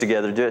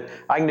together.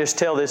 I can just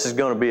tell this is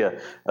going to be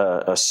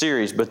a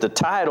series, but the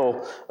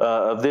title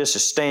of this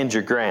is Stand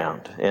Your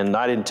Ground. And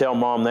I didn't tell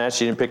Mom that.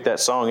 She didn't pick that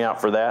song out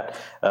for that.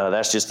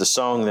 That's just the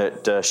song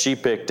that she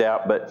picked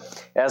out.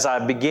 But as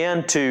I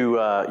began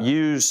to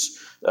use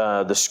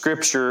the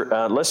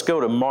scripture, let's go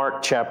to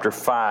Mark chapter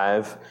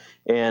 5,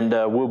 and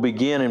we'll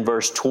begin in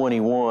verse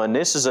 21.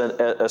 This is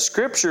a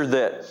scripture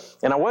that,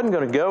 and I wasn't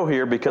going to go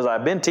here because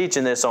I've been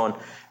teaching this on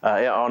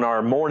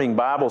our morning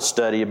Bible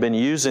study. I've been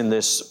using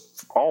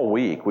this all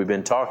week. We've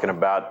been talking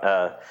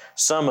about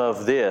some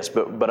of this,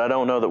 but I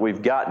don't know that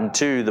we've gotten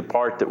to the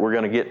part that we're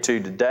going to get to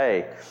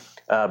today.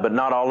 But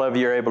not all of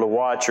you are able to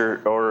watch or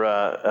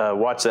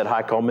watch that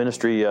High Call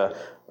Ministry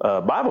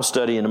Bible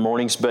study in the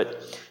mornings,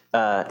 but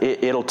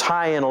it'll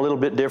tie in a little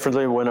bit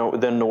differently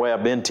than the way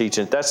I've been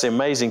teaching. That's the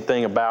amazing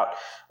thing about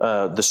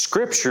the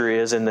Scripture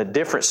is, and the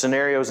different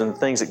scenarios and the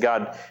things that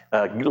God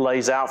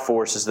lays out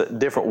for us, is the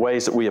different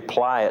ways that we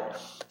apply it.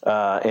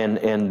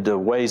 And the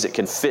ways it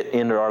can fit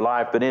into our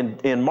life. But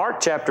in Mark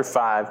chapter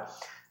 5,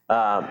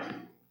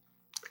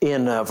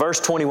 in verse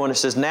 21, it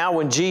says, "Now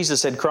when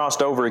Jesus had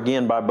crossed over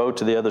again by boat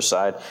to the other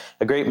side,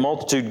 a great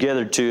multitude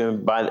gathered to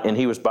him, and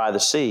he was by the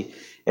sea.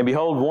 And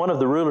behold, one of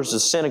the rulers of the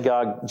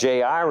synagogue,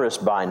 Jairus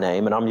by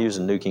name," and I'm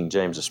using New King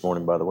James this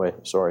morning, by the way,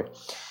 sorry.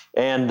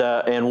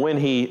 "And when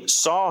he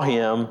saw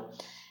him,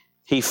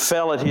 he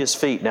fell at his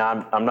feet."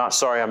 Now, I'm not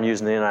sorry I'm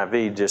using the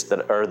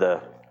NIV, or the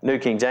New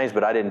King James,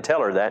 but I didn't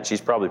tell her that. She's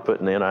probably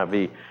putting the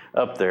NIV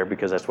up there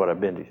because that's what I've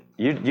been to.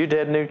 You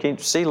did New King?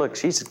 See, look,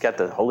 she's got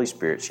the Holy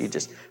Spirit. She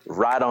just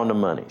right on the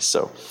money.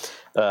 So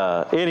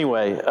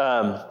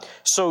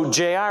so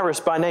Jairus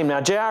by name. Now,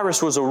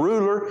 Jairus was a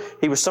ruler.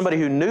 He was somebody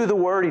who knew the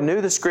Word. He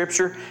knew the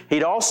Scripture.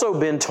 He'd also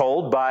been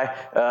told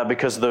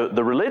because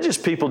the religious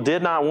people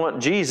did not want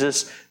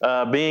Jesus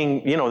they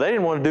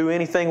didn't want to do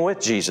anything with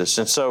Jesus.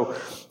 And so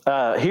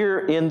here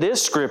in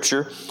this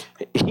Scripture,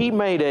 he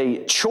made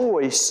a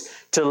choice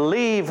to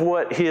leave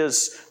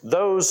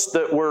those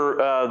that were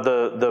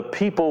the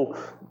people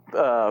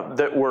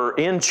that were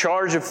in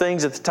charge of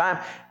things at the time.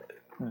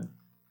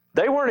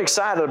 They weren't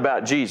excited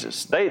about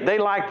Jesus. They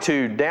liked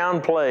to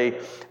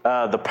downplay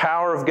the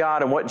power of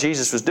God and what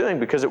Jesus was doing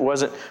because it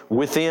wasn't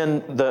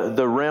within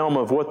the realm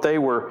of what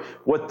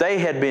they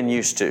had been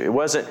used to. It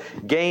wasn't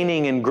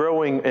gaining and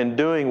growing and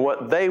doing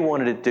what they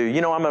wanted it to do.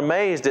 You know, I'm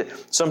amazed at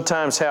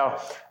sometimes how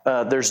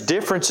there's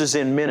differences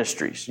in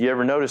ministries. You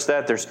ever notice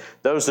that? There's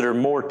those that are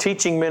more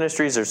teaching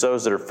ministries. There's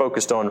those that are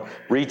focused on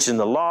reaching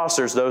the lost.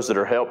 There's those that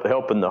are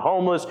helping the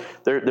homeless.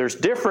 There's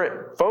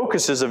different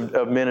focuses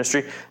of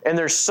ministry. And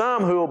there's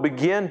some who will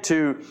begin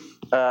to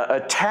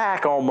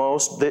attack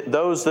almost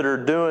those that are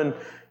doing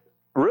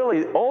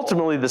really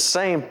ultimately the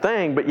same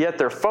thing, but yet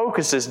their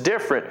focus is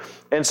different.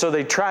 And so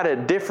they try to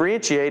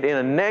differentiate in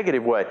a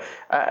negative way.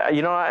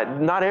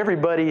 Not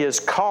everybody is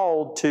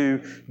called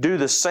to do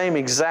the same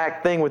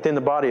exact thing within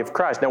the body of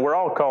Christ. Now, we're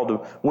all called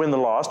to win the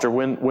lost or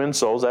win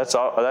souls. That's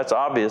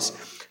obvious.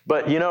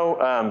 But,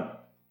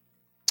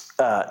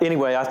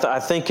 anyway, I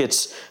think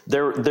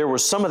there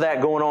was some of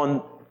that going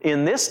on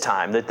in this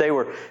time, that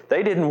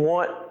they didn't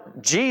want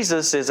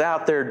Jesus is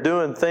out there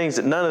doing things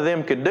that none of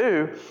them could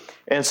do.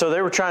 And so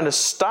they were trying to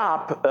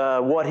stop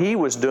what he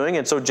was doing.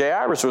 And so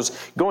Jairus was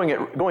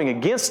going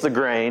against the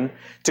grain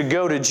to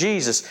go to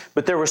Jesus.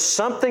 But there was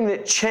something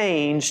that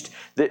changed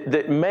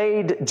that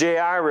made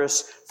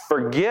Jairus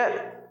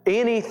forget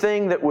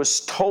anything that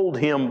was told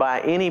him by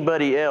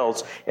anybody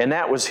else. And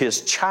that was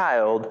his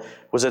child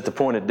was at the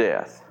point of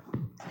death.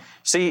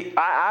 See,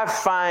 I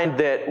find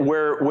that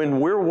when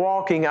we're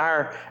walking in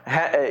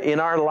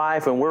our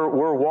life and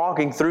we're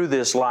walking through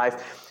this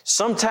life,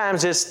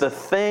 sometimes it's the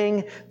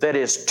thing that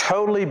is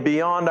totally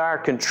beyond our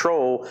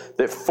control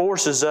that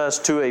forces us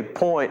to a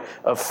point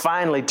of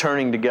finally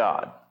turning to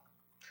God.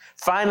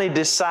 Finally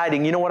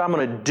deciding, you know what, I'm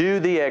going to do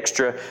the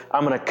extra.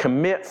 I'm going to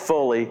commit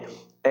fully.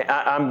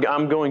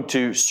 I'm going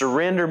to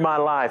surrender my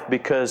life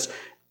because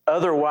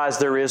otherwise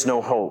there is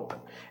no hope.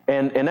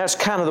 And that's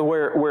kind of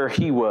where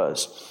he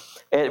was.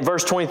 At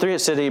verse 23, it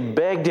said, he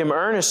begged him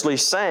earnestly,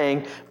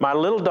 saying, "My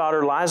little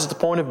daughter lies at the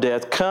point of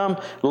death. Come,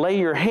 lay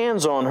your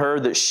hands on her,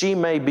 that she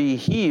may be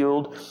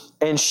healed,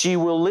 and she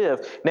will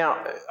live."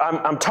 Now,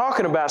 I'm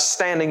talking about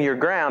standing your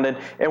ground.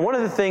 And one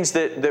of the things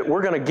that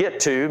we're going to get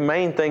to,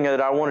 main thing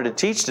that I wanted to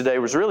teach today,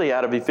 was really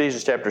out of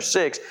Ephesians chapter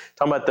 6,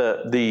 talking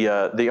about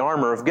the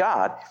armor of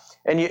God.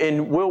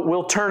 And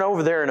we'll turn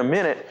over there in a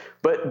minute.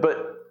 But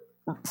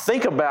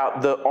think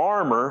about the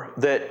armor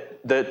that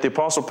the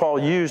Apostle Paul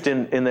used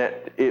in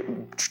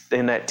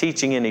that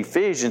teaching in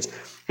Ephesians.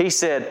 He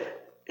said,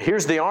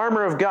 here's the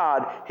armor of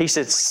God. He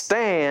said,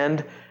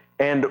 stand,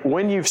 and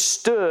when you've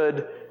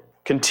stood,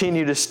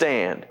 continue to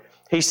stand.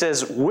 He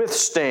says,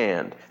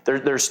 withstand.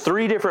 There's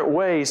three different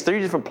ways, three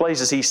different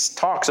places he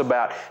talks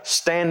about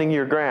standing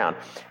your ground.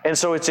 And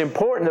so it's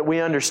important that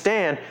we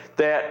understand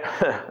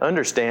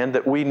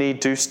that we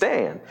need to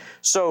stand.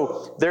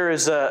 So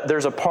there's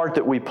a part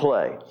that we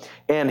play.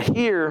 And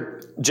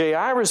here,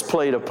 Jairus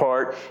played a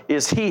part,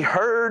 is he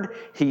heard,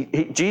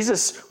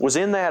 Jesus was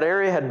in that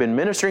area, had been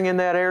ministering in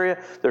that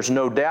area. There's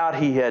no doubt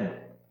he had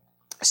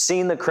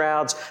seen the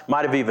crowds,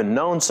 might have even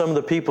known some of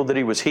the people that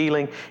he was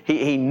healing.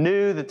 He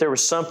knew that there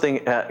was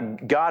something,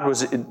 God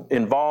was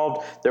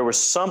involved. There was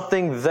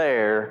something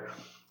there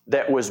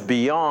that was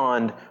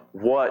beyond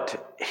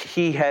what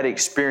he had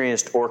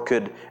experienced or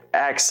could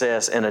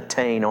access and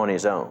attain on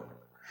his own.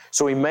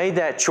 So he made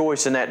that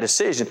choice and that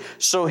decision.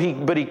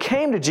 But he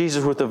came to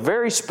Jesus with a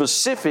very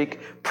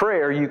specific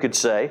prayer, you could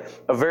say,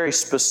 a very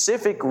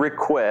specific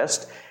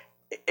request.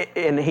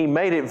 And he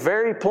made it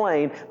very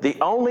plain. The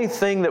only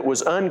thing that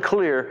was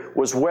unclear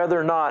was whether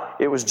or not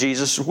it was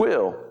Jesus'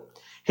 will.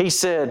 He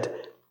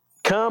said,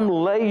 come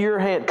lay your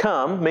hand,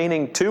 come,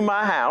 meaning to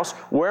my house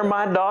where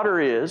my daughter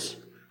is.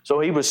 So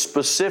he was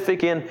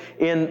specific in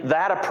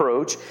that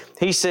approach.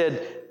 He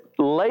said,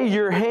 lay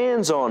your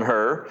hands on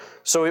her.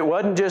 So it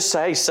wasn't just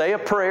say a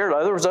prayer.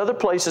 There was other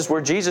places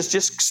where Jesus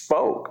just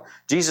spoke.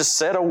 Jesus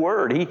said a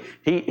word.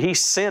 He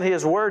sent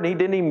his word and he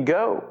didn't even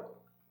go.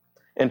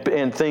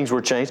 And things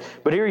were changed.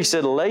 But here he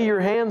said, lay your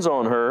hands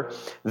on her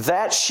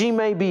that she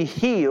may be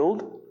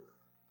healed.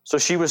 So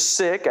she was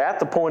sick at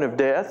the point of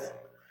death.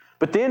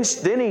 But then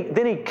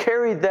he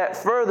carried that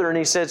further and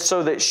he said,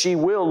 so that she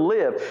will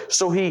live.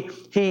 So he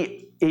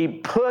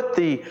put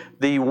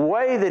the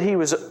way that he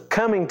was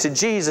coming to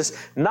Jesus,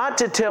 not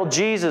to tell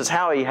Jesus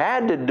how he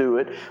had to do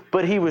it,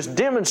 but he was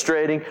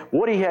demonstrating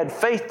what he had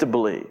faith to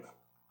believe.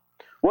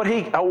 What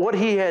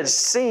he had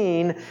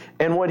seen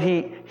and what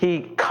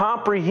he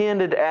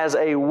comprehended as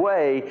a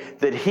way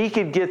that he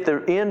could get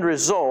the end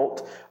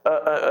result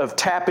of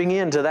tapping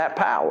into that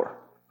power.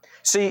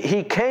 See,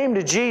 he came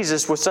to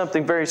Jesus with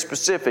something very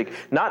specific,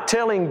 not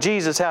telling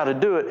Jesus how to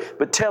do it,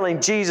 but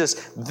telling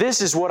Jesus,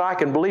 this is what I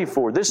can believe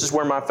for. This is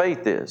where my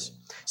faith is.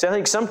 See, I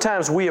think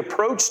sometimes we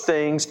approach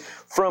things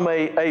from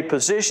a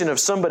position of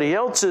somebody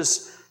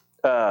else's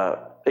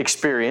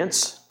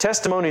experience.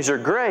 Testimonies are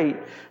great,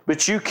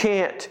 but you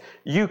can't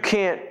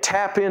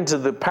tap into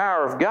the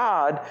power of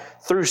God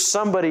through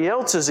somebody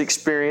else's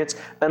experience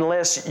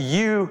unless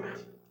you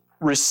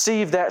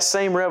receive that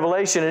same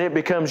revelation and it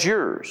becomes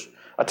yours.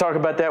 I talk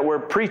about that where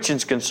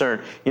preaching's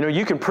concerned.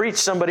 You can preach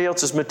somebody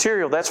else's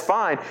material. That's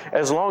fine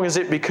as long as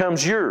it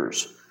becomes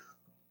yours.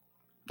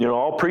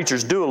 All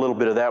preachers do a little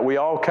bit of that. We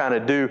all kind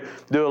of do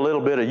a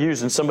little bit of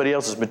using somebody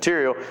else's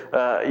material.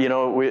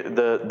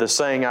 The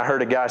saying I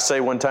heard a guy say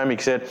one time, he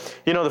said,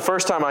 the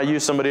first time I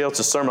use somebody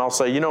else's sermon, I'll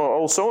say,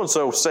 old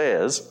so-and-so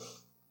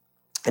says.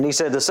 And he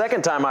said, the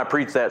second time I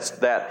preach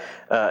it's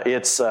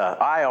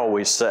I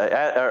always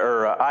say,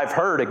 or I've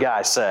heard a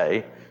guy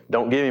say.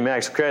 Don't give him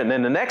extra credit. And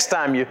then the next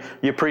time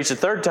you preach, the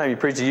third time you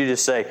preach it, you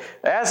just say,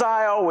 as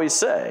I always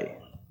say.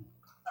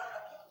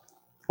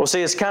 Well,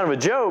 see, it's kind of a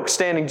joke,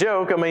 standing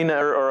joke,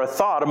 or a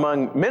thought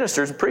among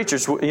ministers and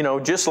preachers,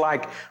 just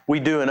like we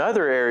do in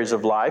other areas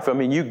of life.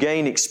 You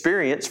gain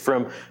experience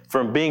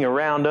from being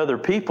around other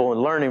people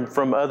and learning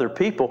from other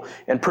people.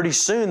 And pretty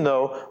soon,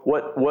 though,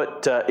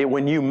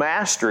 when you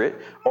master it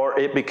or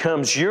it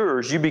becomes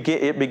yours,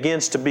 it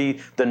begins to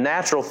be the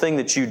natural thing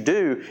that you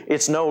do.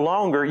 It's no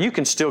longer, you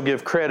can still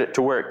give credit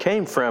to where it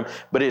came from,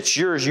 but it's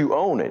yours, you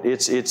own it.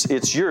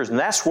 It's yours. And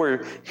that's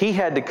where he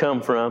had to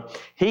come from.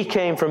 He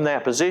came from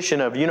that position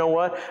of, you know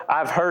what?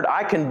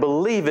 I can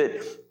believe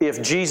it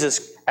if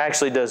Jesus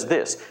actually does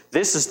this.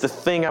 This is the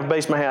thing I've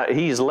based my house.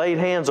 He's laid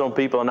hands on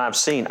people and I've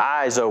seen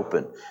eyes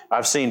open.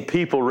 I've seen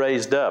people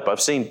raised up.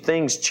 I've seen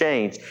things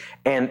change.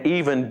 And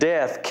even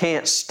death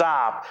can't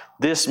stop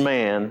this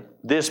man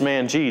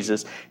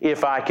Jesus.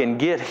 If I can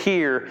get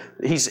here,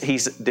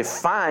 he's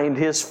defined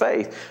his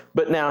faith.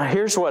 But now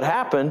here's what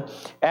happened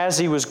as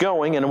he was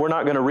going, and we're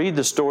not going to read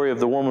the story of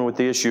the woman with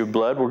the issue of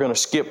blood. We're going to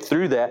skip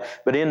through that.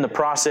 But in the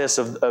process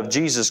of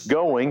Jesus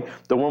going,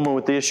 the woman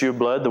with the issue of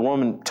blood, the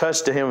woman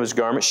touched to him his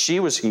garment. She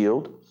was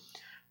healed.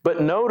 But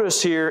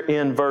notice here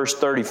in verse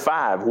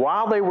 35,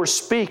 while they were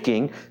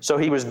speaking, so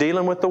he was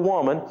dealing with the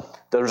woman,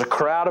 there was a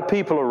crowd of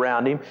people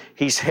around him.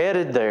 He's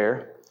headed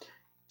there.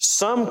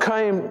 Some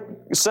came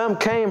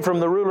from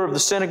the ruler of the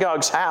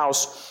synagogue's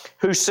house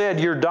who said,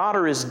 your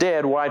daughter is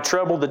dead. Why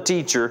trouble the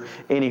teacher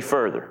any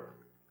further?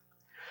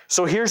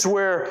 So here's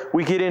where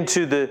we get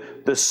into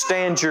the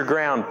stand your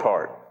ground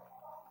part.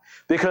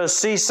 Because,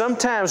 see,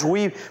 sometimes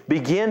we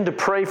begin to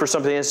pray for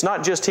something. It's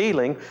not just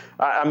healing.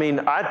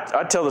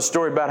 I tell the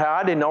story about how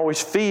I didn't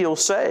always feel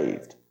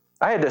saved.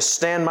 I had to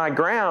stand my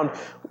ground.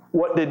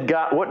 What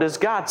does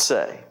God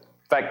say?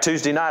 In fact,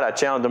 Tuesday night I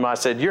challenged him. I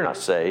said, you're not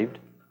saved.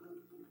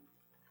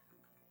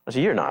 I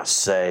said, you're not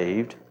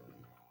saved.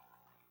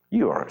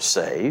 You aren't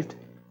saved.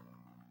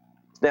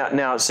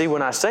 Now, see,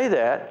 when I say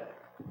that,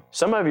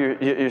 some of you,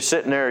 you're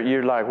sitting there,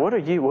 you're like,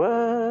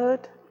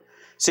 what?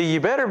 See,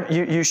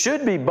 you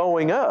should be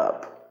bowing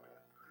up.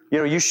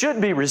 You should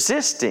be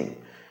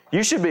resisting.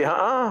 You should be,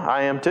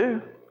 I am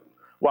too.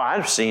 Well,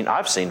 I've seen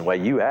the way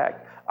you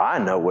act. I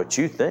know what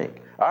you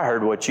think. I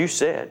heard what you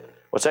said.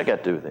 What's that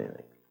got to do with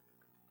anything?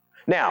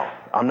 Now,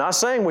 I'm not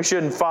saying we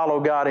shouldn't follow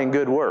God in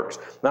good works.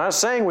 I'm not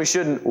saying we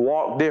shouldn't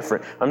walk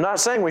different. I'm not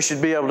saying we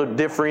should be able to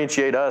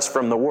differentiate us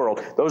from the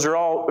world. Those are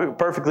all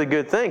perfectly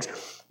good things.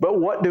 But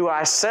what do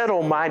I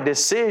settle my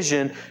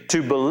decision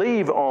to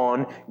believe on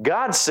on,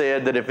 God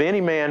said that if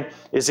any man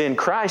is in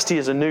Christ, he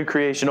is a new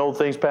creation. Old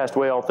things passed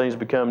away, all things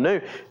become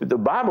new. The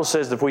Bible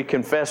says that if we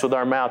confess with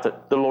our mouth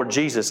that the Lord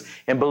Jesus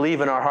and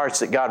believe in our hearts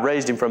that God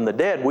raised him from the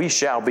dead, we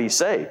shall be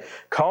saved.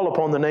 Call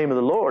upon the name of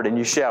the Lord and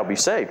you shall be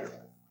saved.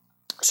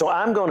 So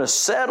I'm going to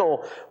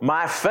settle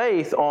my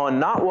faith on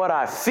not what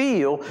I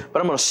feel,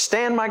 but I'm going to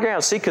stand my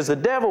ground. See, because the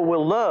devil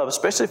will love,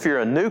 especially if you're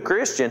a new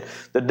Christian,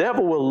 the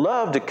devil will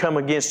love to come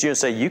against you and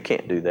say, you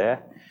can't do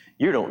that.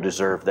 You don't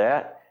deserve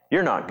that.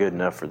 You're not good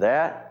enough for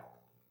that.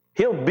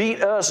 He'll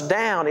beat us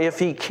down if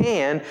he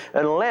can,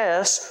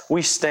 unless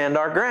we stand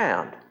our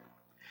ground.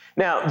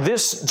 Now,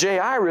 this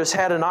Jairus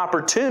had an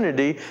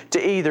opportunity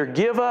to either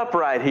give up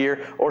right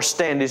here or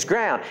stand his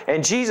ground.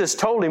 And Jesus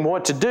told him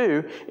what to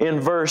do in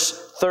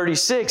verse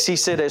 36. He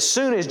said, as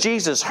soon as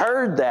Jesus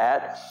heard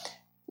that,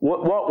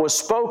 what was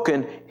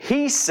spoken,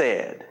 he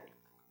said.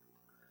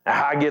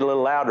 Now, I get a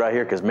little loud right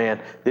here because,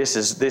 man, this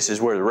is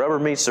where the rubber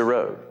meets the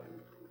road.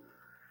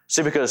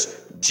 See,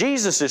 because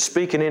Jesus is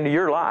speaking into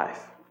your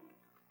life.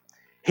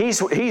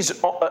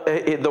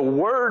 The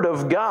Word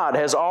of God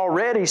has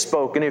already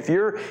spoken. If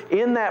you're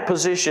in that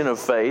position of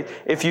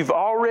faith, if you've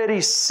already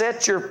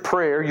set your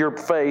prayer, your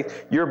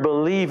faith, your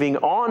believing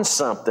on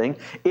something,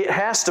 it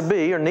has to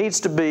be or needs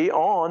to be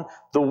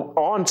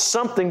on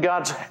something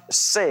God's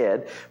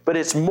said. But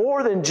it's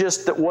more than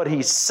just that what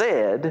He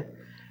said.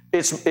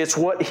 It's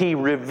what He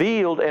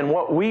revealed and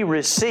what we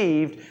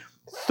received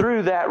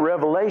through that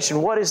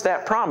revelation. What is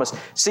that promise?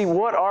 See,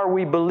 what are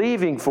we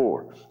believing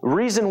for? The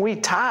reason we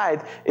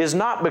tithe is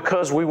not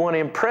because we want to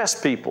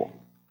impress people.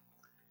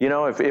 You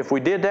know, if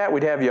we did that,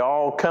 we'd have you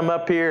all come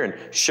up here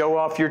and show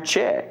off your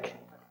check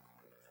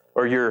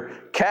or your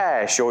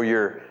cash or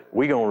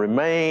we going to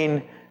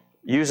remain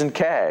using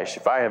cash.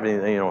 If I have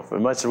anything, as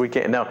much as we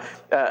can. No,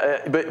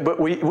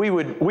 but we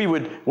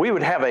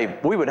would have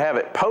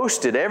it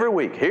posted every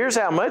week. Here's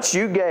how much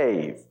you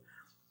gave.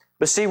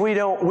 But see, we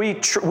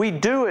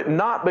do it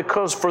not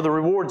because for the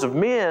rewards of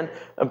men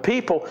and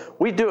people.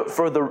 We do it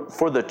for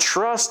the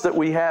trust that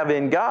we have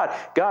in God.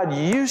 God,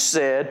 you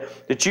said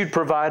that you'd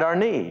provide our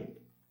need.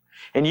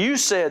 And you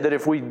said that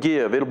if we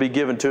give, it'll be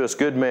given to us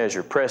good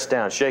measure, pressed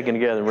down, shaken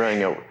together, and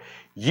running over.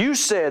 You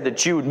said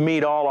that you would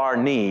meet all our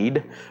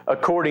need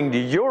according to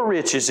your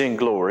riches in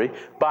glory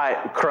by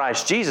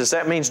Christ Jesus.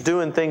 That means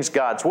doing things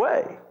God's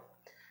way.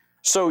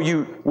 So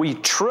we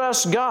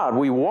trust God.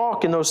 We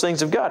walk in those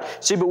things of God.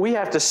 See, but we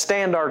have to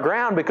stand our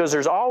ground because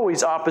there's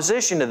always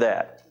opposition to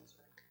that.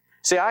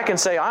 See, I can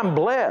say, I'm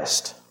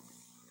blessed.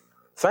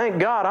 Thank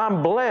God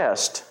I'm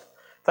blessed.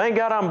 Thank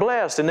God I'm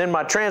blessed. And then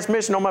my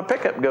transmission on my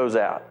pickup goes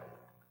out.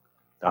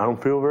 I don't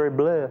feel very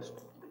blessed.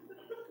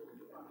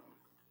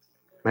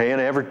 Man,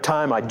 every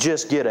time I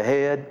just get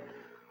ahead,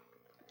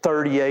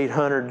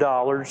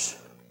 $3,800.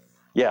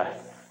 Yeah,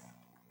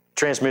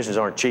 transmissions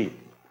aren't cheap.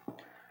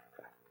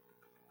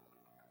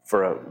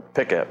 For a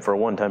pickup, for a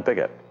one-time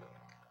pickup.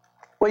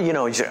 Well,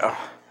 you say,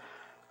 oh.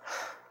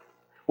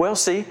 Well,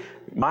 see,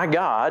 my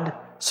God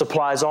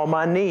supplies all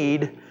my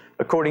need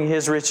according to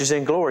His riches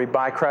in glory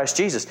by Christ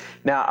Jesus.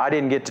 Now, I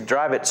didn't get to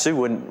drive it. Sue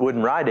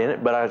wouldn't ride in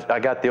it, but I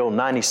got the old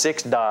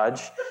 96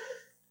 Dodge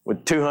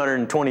with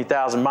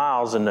 220,000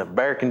 miles and a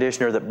air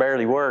conditioner that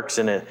barely works,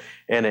 and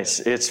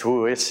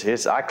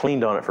it's I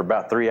cleaned on it for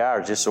about 3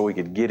 hours just so we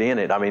could get in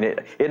it. I mean,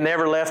 it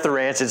never left the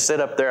ranch. It's set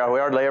up there. We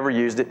hardly ever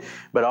used it,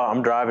 but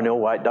I'm driving the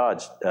old white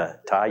Dodge.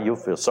 Ty, you'll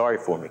feel sorry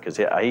for me because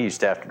he used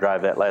to have to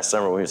drive that last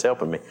summer when he was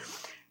helping me.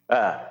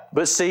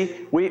 But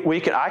see,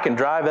 I can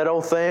drive that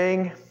old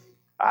thing.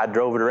 I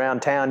drove it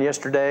around town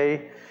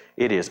yesterday.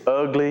 It is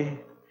ugly.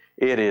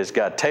 It has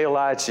got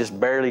taillights just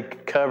barely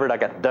covered. I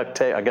got duct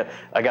tape.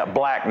 I got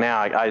black now.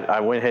 I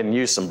went ahead and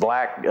used some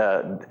black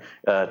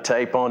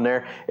tape on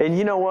there. And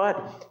you know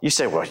what? You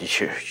say, well,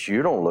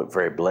 you don't look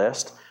very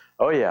blessed.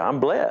 Oh yeah, I'm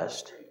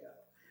blessed.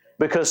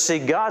 Because see,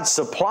 God's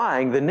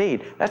supplying the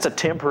need. That's a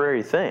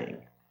temporary thing.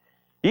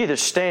 You either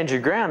stand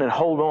your ground and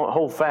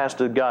hold fast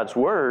to God's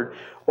word,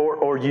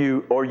 or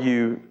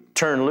you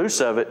turn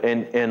loose of it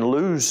and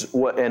lose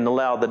and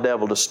allow the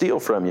devil to steal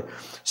from you.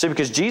 See,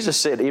 because Jesus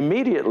said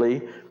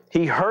immediately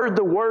He heard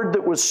the word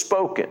that was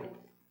spoken.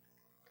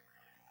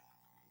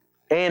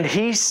 And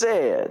He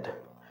said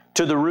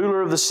to the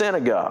ruler of the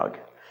synagogue,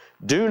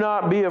 do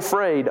not be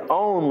afraid,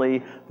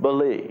 only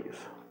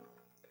believe.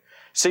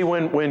 See,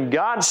 when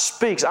God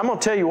speaks, I'm going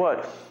to tell you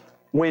what,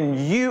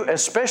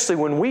 especially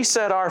when we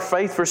set our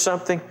faith for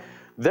something,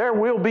 there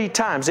will be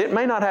times, it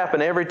may not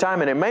happen every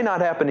time and it may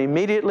not happen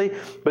immediately,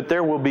 but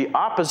there will be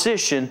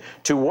opposition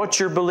to what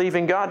you're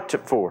believing God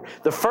for.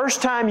 The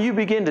first time you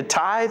begin to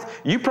tithe,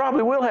 you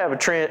probably will have I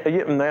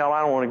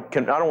don't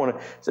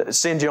want to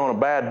send you on a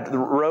bad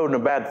road and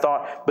a bad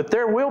thought, but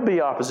there will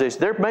be opposition.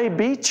 There may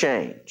be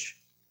change.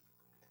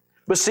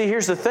 But see,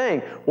 here's the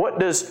thing. What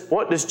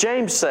does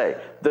James say?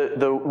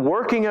 The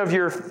working of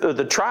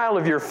the trial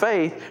of your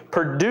faith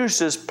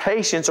produces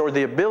patience or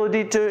the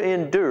ability to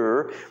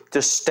endure,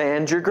 to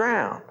stand your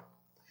ground.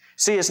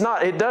 See,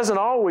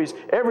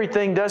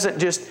 everything doesn't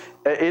just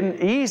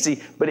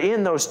easy, but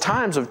in those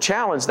times of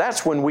challenge,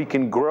 that's when we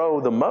can grow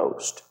the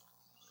most.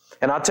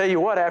 And I'll tell you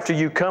what, after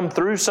you come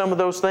through some of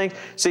those things,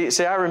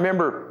 see, I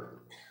remember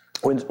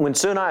when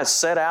Sue and I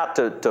set out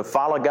to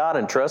follow God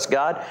and trust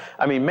God,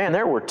 I mean, man,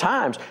 there were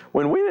times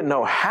when we didn't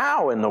know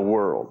how in the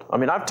world. I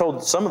mean, I've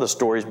told some of the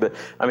stories, but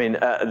I mean,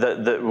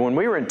 when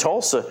we were in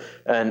Tulsa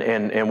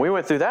and we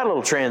went through that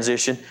little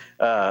transition,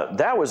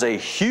 that was a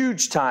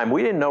huge time.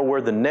 We didn't know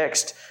where the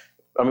next,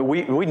 I mean,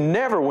 we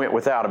never went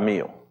without a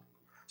meal.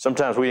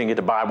 Sometimes we didn't get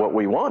to buy what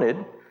we wanted,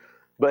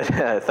 but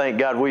thank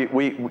God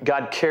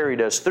God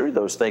carried us through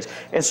those things.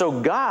 And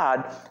so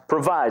God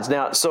provides.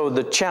 Now, so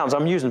the challenge,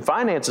 I'm using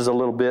finances a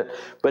little bit,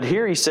 but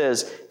here he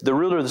says, the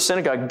ruler of the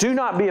synagogue, do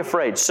not be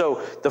afraid.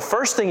 So the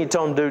first thing he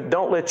told him to do,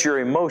 don't let your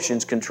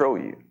emotions control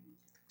you.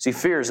 See,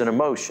 fear is an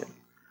emotion.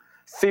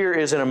 Fear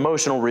is an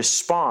emotional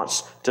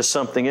response to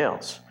something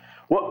else.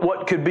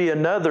 What could be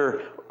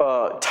another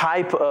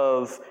type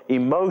of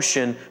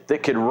emotion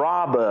that could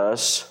rob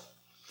us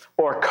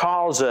or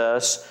cause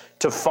us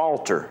to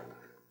falter?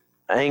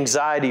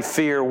 Anxiety,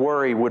 fear,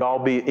 worry would all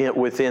be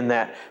within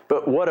that.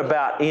 But what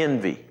about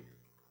envy?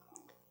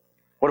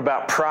 What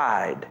about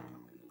pride?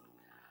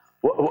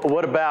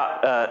 What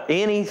about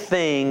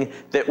anything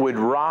that would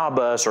rob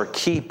us or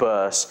keep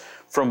us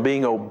from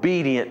being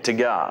obedient to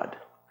God?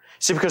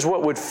 See, because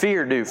what would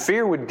fear do?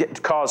 Fear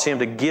would cause him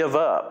to give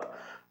up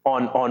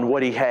on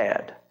what he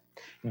had.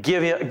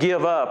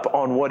 Give up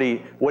on what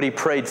he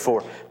prayed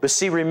for. But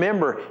see,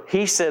 remember,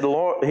 he said,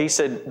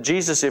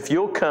 Jesus, if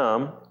you'll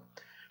come,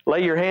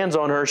 lay your hands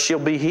on her, she'll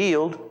be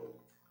healed.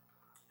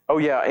 Oh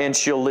yeah, and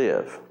she'll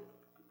live.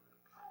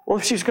 Well,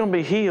 if she's going to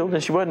be healed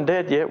and she wasn't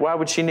dead yet, why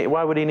would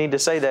he need to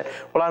say that?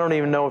 Well, I don't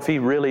even know if he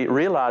really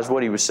realized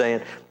what he was saying,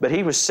 but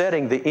he was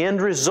setting the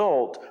end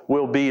result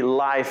will be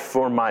life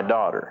for my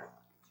daughter.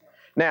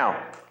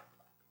 Now,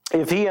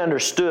 if he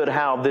understood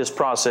how this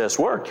process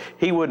worked,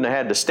 he wouldn't have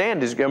had to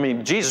stand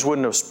Jesus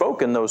wouldn't have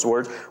spoken those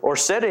words or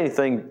said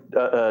anything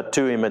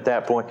to him at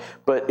that point.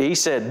 But he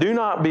said, do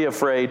not be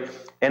afraid.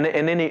 And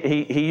then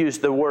he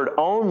used the word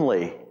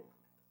only.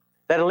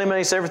 That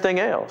eliminates everything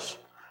else.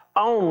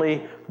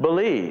 Only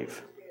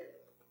believe.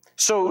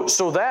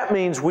 So that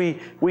means we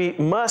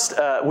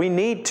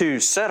need to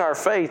set our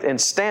faith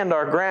and stand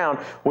our ground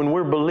when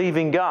we're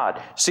believing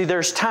God. See,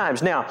 there's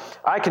times. Now,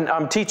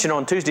 I'm teaching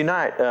on Tuesday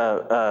night,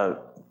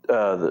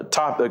 the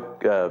topic,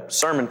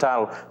 sermon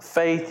title,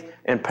 Faith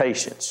and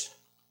Patience.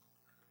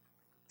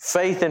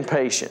 Faith and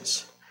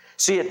patience.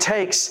 See, it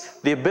takes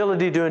the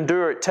ability to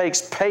endure. It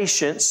takes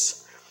patience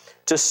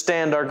to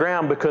stand our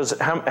ground, because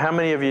how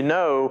many of you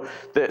know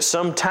that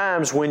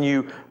sometimes when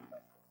you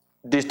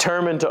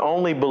determine to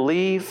only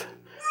believe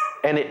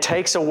and it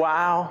takes a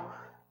while,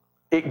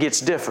 it gets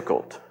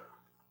difficult.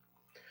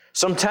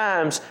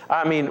 Sometimes,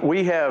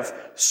 we have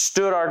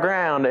stood our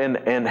ground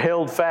and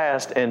held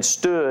fast and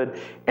stood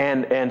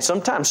and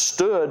sometimes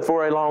stood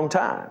for a long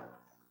time.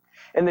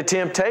 And the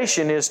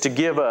temptation is to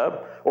give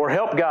up or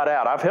help God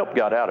out. I've helped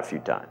God out a few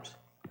times,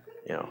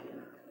 I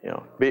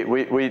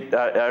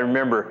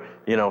remember,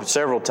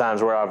 several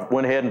times where I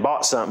went ahead and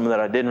bought something that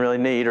I didn't really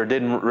need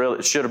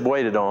or should have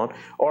waited on,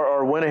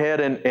 or went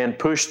ahead and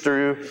pushed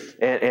through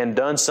and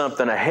done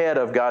something ahead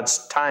of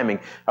God's timing.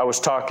 I was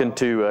talking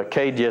to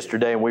Cade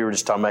yesterday, and we were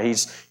just talking about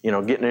he's,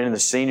 getting into the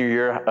senior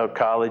year of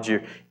college.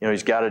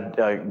 He's got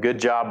a good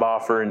job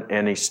offer,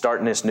 and he's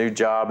starting this new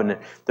job, and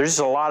there's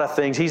just a lot of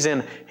things. He's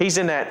in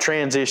that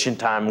transition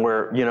time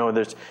where,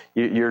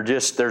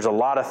 there's a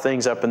lot of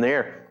things up in the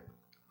air.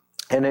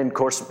 And then, of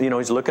course,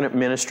 he's looking at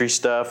ministry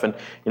stuff and,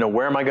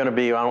 where am I going to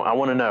be? I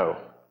want to know.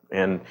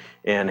 And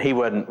he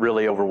wasn't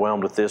really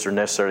overwhelmed with this or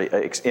necessarily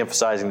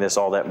emphasizing this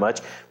all that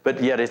much,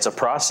 but yet it's a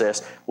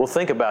process. Well,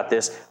 think about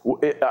this.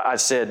 I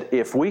said,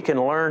 if we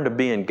can learn to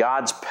be in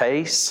God's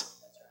pace,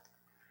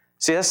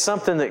 see, that's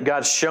something that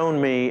God's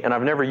shown me, and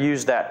I've never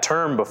used that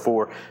term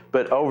before,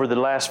 but over the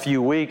last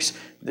few weeks,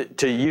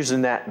 to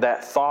using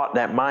that thought,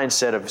 that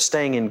mindset of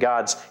staying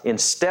in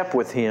step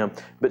with Him,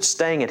 but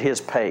staying at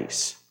His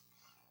pace.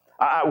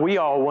 We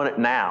all want it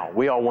now.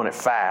 We all want it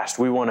fast.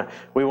 We want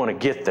to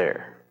get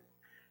there.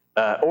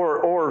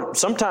 Or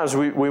sometimes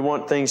we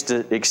want things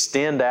to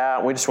extend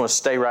out. We just want to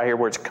stay right here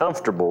where it's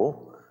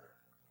comfortable.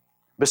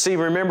 But see,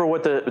 remember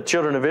what the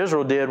children of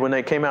Israel did when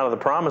they came out of the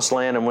Promised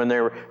Land and when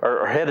they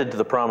were headed to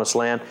the Promised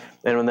Land,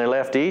 and when they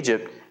left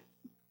Egypt.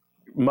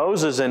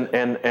 Moses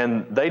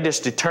and they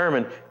just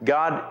determined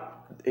God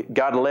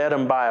led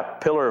them by a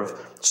pillar of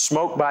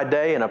smoke by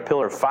day and a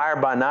pillar of fire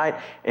by night,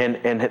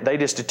 and they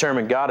just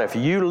determined, God, if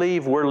you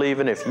leave, we're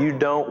leaving. If you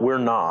don't, we're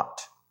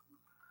not.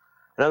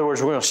 In other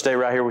words, we're going to stay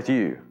right here with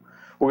you.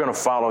 We're going to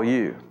follow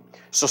you.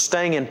 So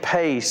staying in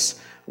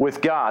pace with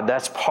God,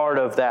 that's part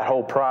of that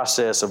whole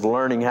process of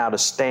learning how to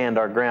stand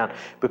our ground,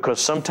 because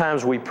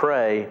sometimes we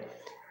pray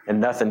and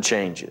nothing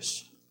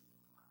changes.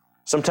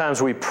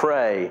 Sometimes we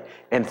pray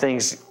and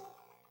things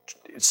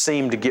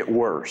seem to get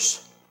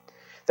worse.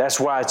 That's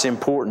why it's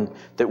important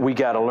that we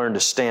got to learn to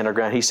stand our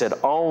ground. He said,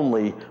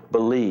 only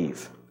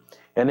believe.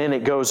 And then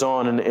it goes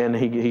on, and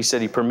he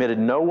said he permitted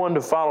no one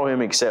to follow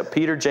him except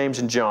Peter, James,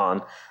 and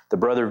John, the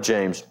brother of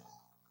James.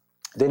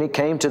 Then he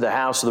came to the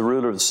house of the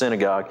ruler of the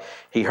synagogue.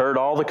 He heard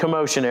all the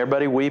commotion,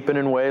 everybody weeping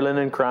and wailing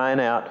and crying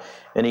out.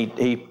 And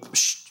he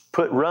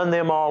run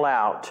them all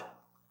out.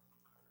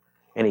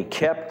 And he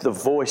kept the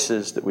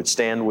voices that would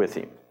stand with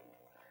him.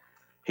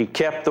 He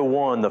kept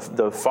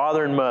the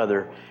father and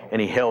mother,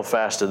 and he held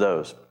fast to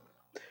those.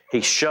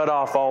 He shut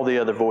off all the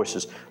other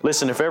voices.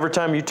 Listen, if every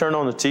time you turn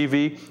on the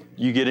TV,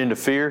 you get into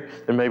fear,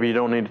 then maybe you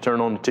don't need to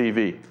turn on the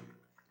TV.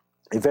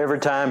 If every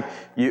time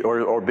you,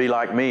 or be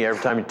like me,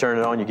 every time you turn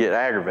it on, you get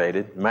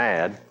aggravated,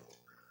 mad,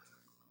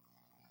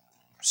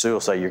 Sue will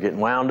say, you're getting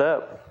wound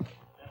up.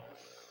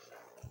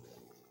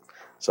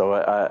 So,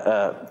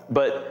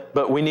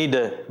 but we need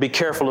to be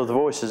careful of the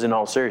voices in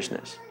all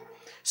seriousness.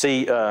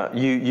 See,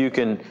 you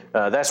can.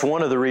 That's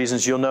one of the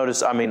reasons you'll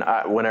notice. I mean,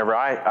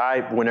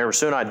 whenever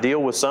soon I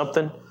deal with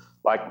something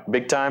like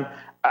big time,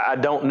 I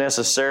don't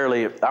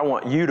necessarily. I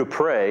want you to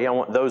pray. I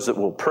want those that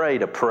will pray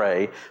to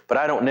pray, but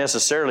I don't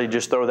necessarily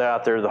just throw that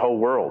out there to the whole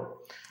world.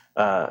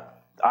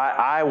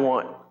 I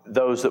want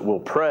those that will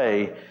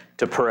pray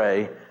to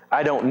pray.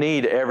 I don't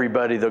need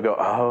everybody that'll go,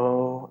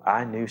 oh,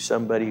 I knew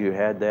somebody who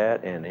had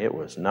that and it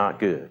was not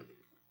good.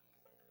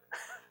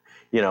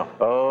 I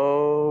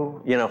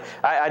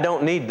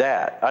don't need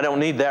that. I don't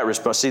need that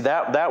response. See,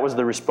 that was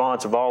the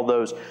response of all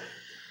those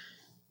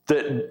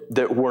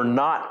that were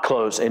not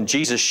close, and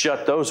Jesus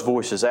shut those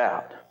voices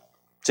out.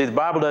 See, the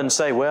Bible doesn't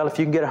say, well, if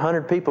you can get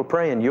 100 people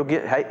praying, you'll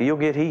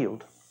get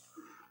healed.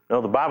 No,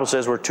 the Bible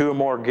says where two or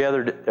more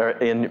gathered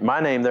in my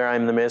name, there I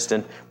am in the midst,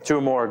 and two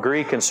or more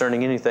agree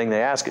concerning anything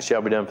they ask, it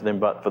shall be done for them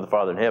but for the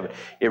Father in heaven.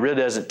 It really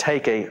doesn't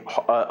take a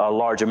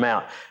large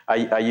amount.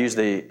 I use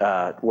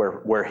the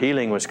where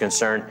healing was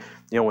concerned.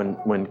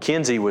 When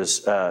Kinsey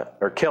was,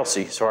 or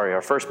Kelsey, sorry,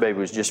 our first baby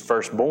was just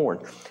first born.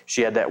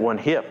 She had that one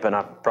hip, and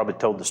I probably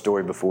told the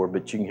story before,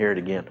 but you can hear it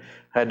again.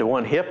 Had the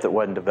one hip that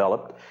wasn't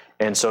developed,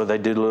 and so they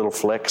did a little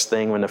flex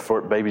thing when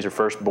the babies are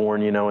first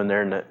born, and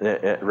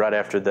they're right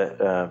after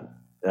the.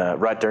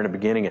 Right there in the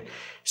beginning. And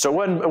so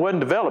it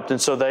wasn't developed.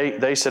 And so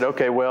they said,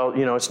 okay, well,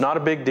 it's not a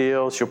big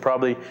deal. She'll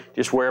probably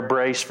just wear a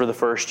brace for the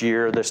first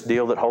year, this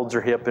deal that holds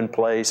her hip in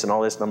place and all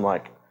this. And I'm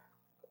like,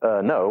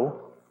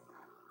 no,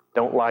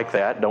 don't like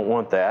that. Don't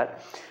want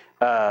that.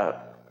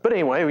 But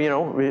anyway,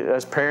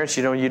 as parents,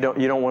 you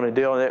don't want to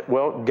deal with it.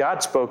 Well,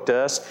 God spoke to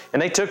us,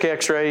 and they took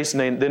X-rays,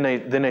 and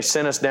then they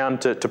sent us down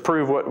to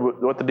prove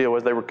what the deal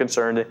was. They were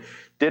concerned. They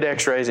did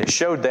X-rays. It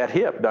showed that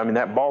hip. I mean,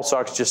 that ball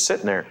sock's just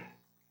sitting there.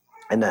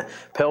 And the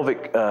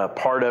pelvic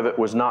part of it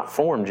was not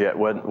formed yet,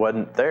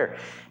 wasn't there.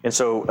 And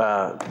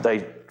so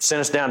they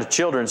sent us down to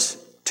Children's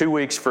 2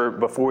 weeks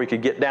before we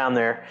could get down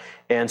there.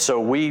 And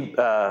so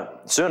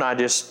Sue and I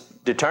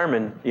just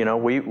determined,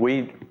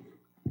 we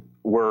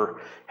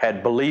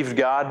had believed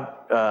God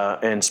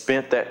and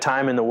spent that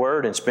time in the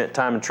Word and spent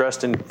time in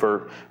trusting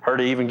for her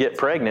to even get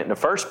pregnant in the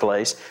first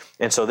place.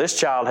 And so this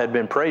child had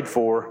been prayed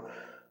for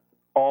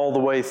all the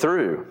way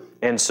through.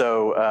 And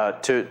so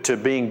to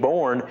being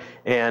born,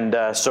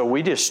 and so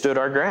we just stood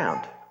our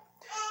ground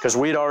because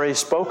we'd already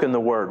spoken the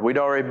word. We'd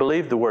already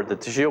believed the word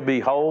that she'll be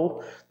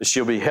whole, that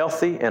she'll be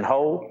healthy and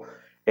whole,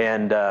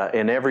 and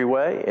in every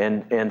way.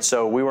 And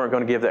so we weren't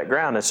going to give that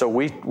ground. And so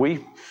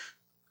we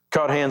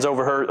caught hands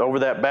over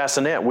that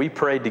bassinet. We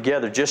prayed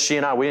together, just she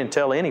and I. We didn't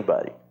tell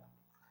anybody.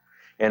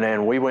 And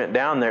then we went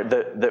down there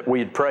that we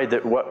had prayed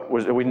that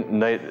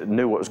they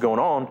knew what was going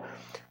on.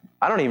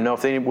 I don't even know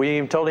if we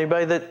even told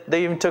anybody that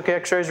they even took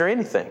X-rays or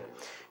anything.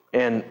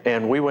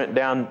 And we went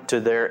down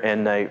to there,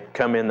 and they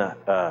come in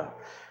the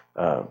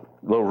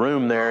little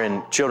room there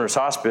in Children's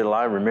Hospital.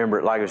 I remember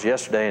it like it was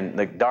yesterday. And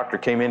the doctor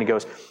came in and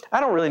goes,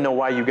 I don't really know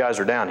why you guys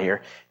are down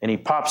here. And he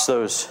pops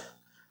those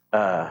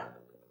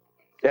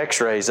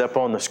X-rays up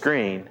on the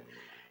screen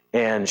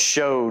and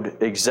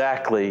showed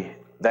exactly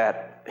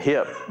that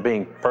hip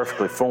being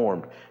perfectly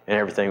formed, and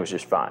everything was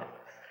just fine.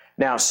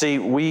 Now, see,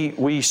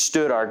 we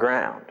stood our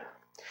ground.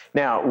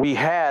 Now, we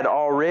had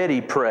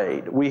already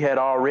prayed. We had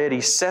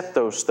already set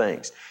those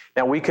things.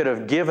 Now, we could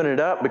have given it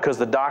up because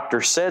the doctor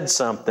said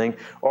something,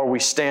 or we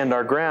stand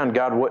our ground.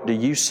 God, what do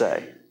you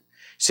say?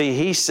 See,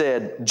 he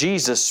said,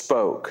 Jesus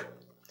spoke.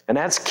 And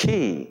that's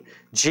key.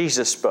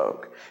 Jesus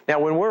spoke. Now,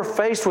 when we're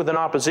faced with an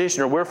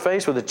opposition or we're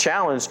faced with a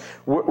challenge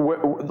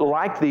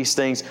like these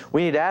things,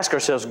 we need to ask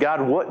ourselves, God,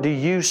 what do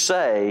you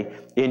say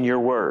in your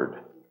word?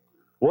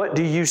 What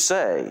do you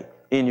say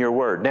in your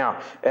word?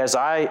 Now, as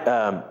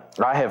I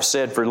have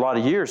said for a lot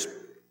of years,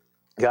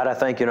 God, I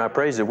thank you and I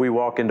praise that we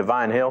walk in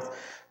divine health,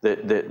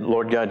 that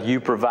Lord God, you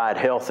provide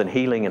health and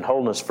healing and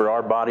wholeness for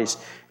our bodies,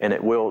 and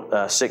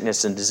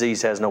sickness and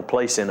disease has no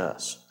place in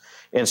us.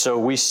 And so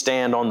we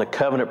stand on the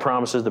covenant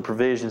promises, the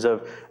provisions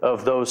of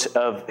those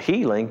of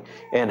healing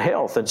and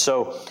health. And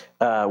so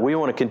we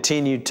want to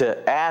continue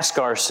to ask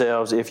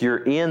ourselves, if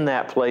you're in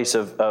that place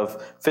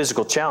of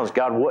physical challenge,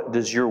 God, what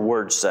does your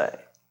word say?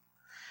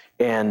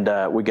 And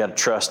we got to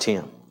trust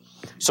him.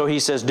 So he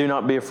says, do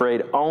not be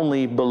afraid,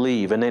 only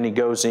believe. And then he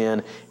goes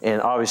in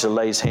and obviously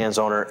lays hands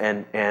on her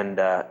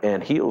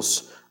and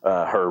heals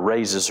her,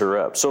 raises her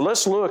up. So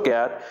let's look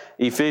at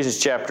Ephesians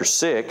chapter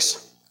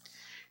 6,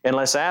 and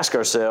let's ask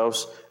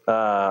ourselves,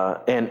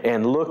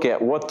 and look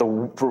at what the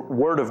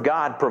Word of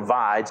God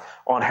provides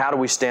on how do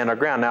we stand our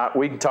ground. Now,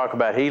 we can talk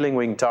about healing,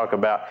 we can talk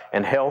about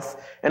and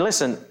health. And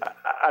listen,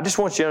 I just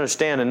want you to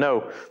understand and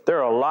know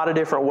there are a lot of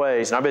different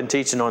ways, and I've been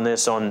teaching on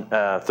this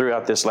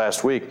throughout this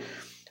last week,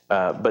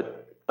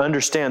 but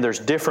understand there's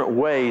different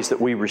ways that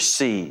we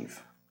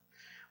receive.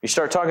 You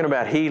start talking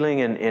about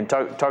healing and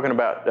talking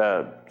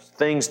about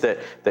things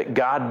that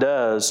God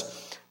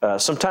does,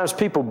 sometimes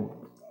people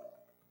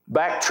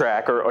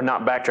backtrack, or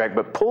not backtrack,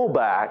 but pull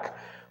back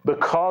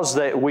because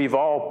we've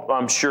all,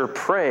 I'm sure,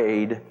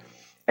 prayed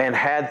and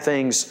had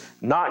things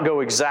not go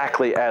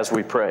exactly as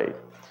we prayed.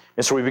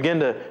 And so we begin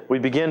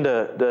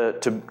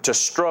to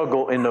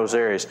struggle in those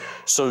areas.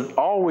 So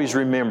always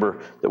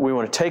remember that we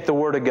want to take the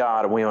Word of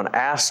God and we want to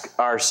ask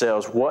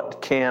ourselves,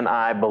 what can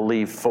I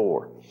believe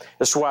for?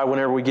 That's why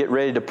whenever we get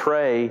ready to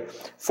pray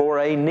for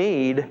a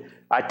need,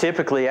 I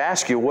typically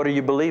ask you, what are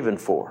you believing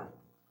for?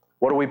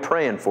 What are we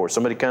praying for?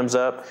 Somebody comes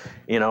up,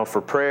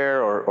 for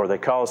prayer, or they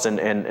call us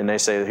and they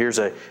say, here's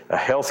a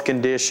health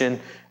condition.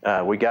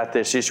 We got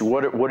this issue.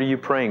 What are you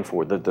praying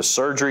for? That the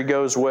surgery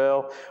goes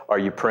well? Are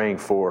you praying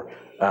for,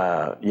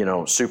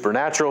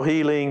 supernatural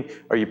healing?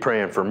 Are you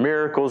praying for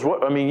miracles?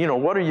 What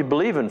are you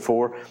believing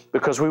for?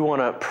 Because we want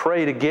to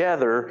pray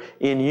together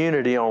in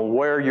unity on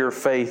where your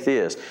faith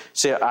is.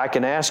 See, I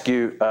can ask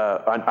you,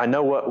 I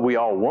know what we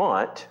all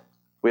want.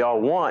 We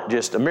all want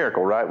just a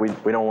miracle, right?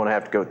 We don't want to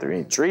have to go through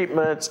any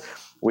treatments.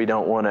 We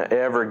don't want to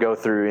ever go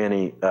through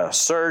any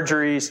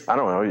surgeries. I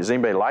don't know. Does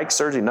anybody like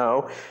surgery?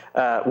 No.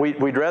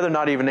 We'd rather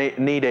not even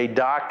need a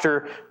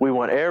doctor. We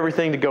want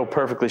everything to go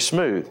perfectly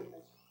smooth.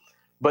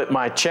 But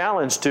my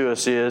challenge to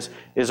us is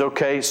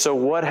okay, so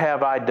what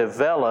have I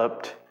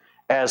developed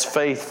as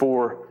faith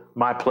for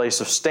my place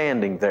of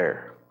standing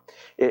there?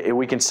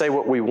 We can say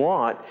what we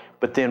want,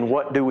 but then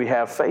what do we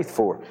have faith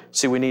for?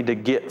 See, we need to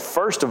get,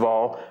 first of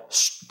all,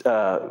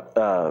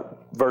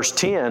 verse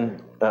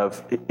 10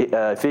 of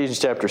Ephesians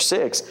chapter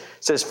 6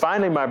 says,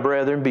 finally, my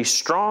brethren, be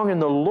strong in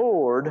the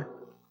Lord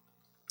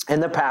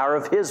and the power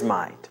of His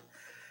might.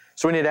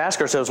 So we need to ask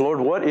ourselves, Lord,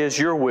 what is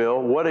your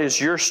will? What is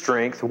your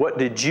strength? What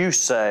did you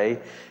say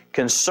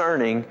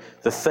concerning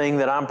the thing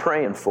that I'm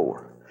praying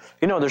for?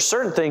 There's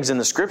certain things in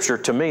the Scripture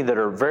to me that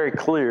are very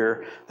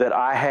clear that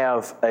I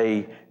have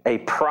a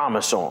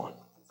promise on.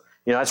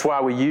 That's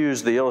why we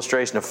use the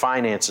illustration of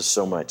finances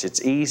so much.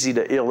 It's easy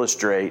to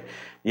illustrate.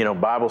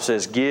 Bible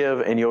says, give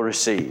and you'll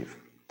receive.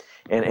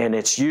 And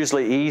it's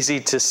usually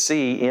easy to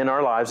see in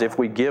our lives, if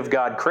we give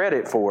God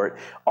credit for it,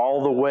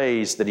 all the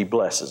ways that He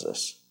blesses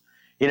us.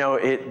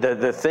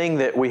 The thing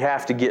that we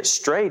have to get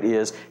straight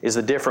is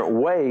the different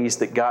ways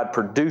that God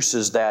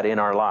produces that in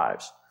our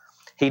lives.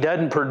 He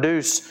doesn't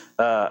produce.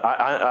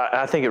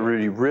 I think it would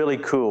be really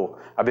cool.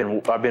 I've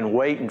been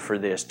waiting for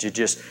this to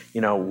just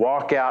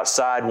walk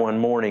outside one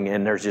morning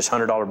and there's just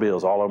 $100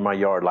 bills all over my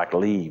yard like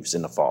leaves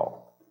in the fall.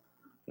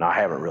 Now, I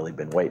haven't really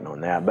been waiting on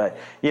that, but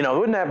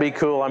wouldn't that be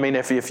cool? I mean,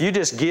 if you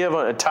just give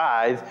a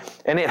tithe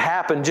and it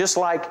happened just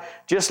like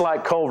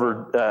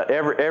Culver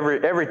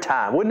every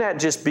time, wouldn't that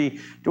just be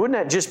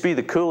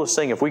the coolest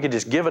thing if we could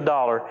just give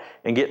 $1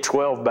 and get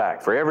 12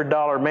 back for every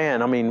dollar?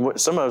 Man, I mean,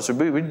 some of us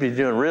we'd be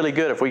doing really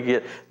good if we could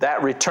get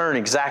that return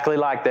exactly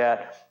like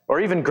that, or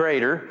even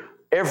greater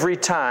every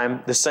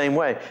time the same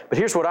way. But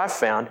here's what I've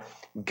found: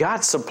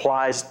 God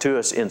supplies to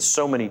us in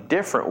so many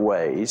different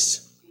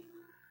ways.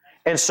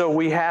 And so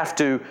we have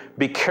to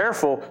be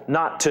careful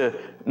not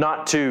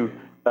to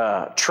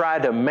try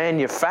to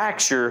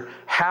manufacture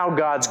how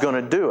God's going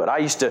to do it.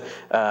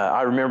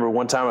 I remember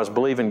one time I was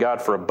believing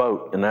God for a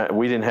boat, and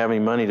we didn't have any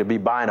money to be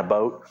buying a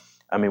boat.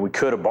 I mean, we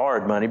could have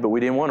borrowed money, but we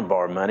didn't want to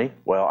borrow money.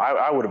 Well,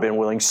 I would have been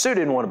willing. Sue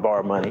didn't want to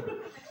borrow money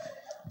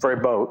for a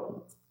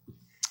boat.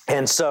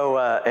 And so,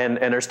 and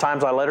there's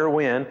times I let her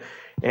win,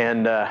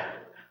 and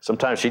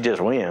sometimes she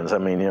just wins. I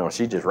mean,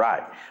 she's just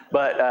right.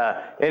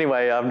 But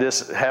anyway, I'm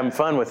just having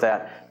fun with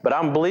that. But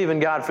I'm believing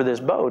God for this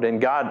boat,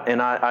 and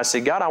I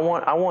say, God, I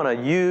want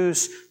to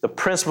use the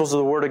principles of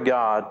the Word of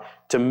God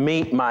to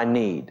meet my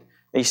need.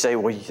 And you say,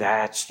 well,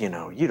 that's you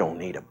don't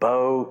need a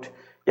boat.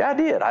 Yeah, I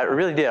did. I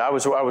really did. I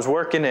was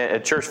working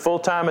at church full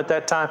time at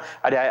that time.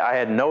 I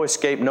had no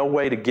escape, no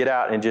way to get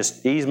out and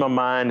just ease my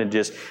mind,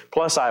 and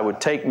plus I would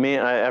take men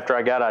after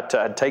I got.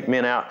 I'd take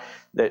men out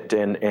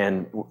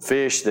and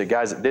fish, the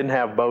guys that didn't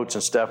have boats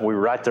and stuff. We were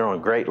right there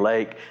on Great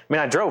Lake. I mean,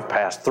 I drove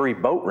past 3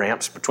 boat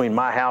ramps between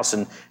my house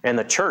and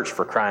the church,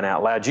 for crying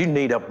out loud. You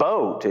need a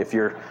boat if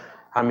you're,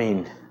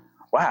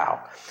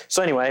 wow.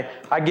 So anyway,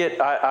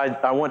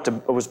 I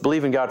was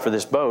believing God for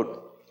this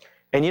boat.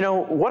 And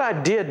what I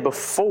did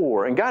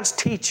before, and God's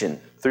teaching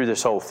through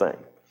this whole thing.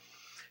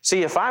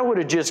 See, if I would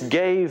have just and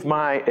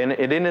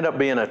it ended up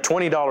being a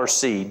 $20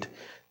 seed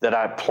that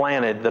I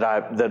planted,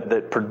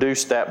 that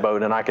produced that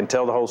boat, and I can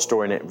tell the whole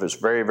story, and it was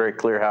very, very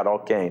clear how it all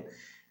came.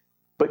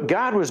 But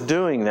God was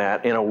doing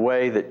that in a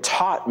way that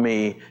taught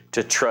me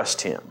to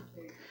trust Him.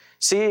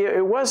 See,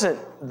 it wasn't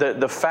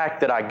the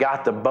fact that I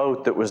got the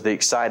boat that was the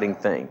exciting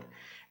thing.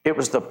 It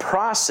was the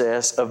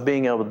process of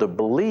being able to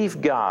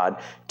believe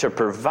God to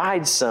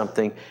provide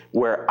something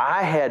where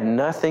I had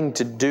nothing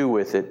to do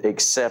with it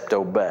except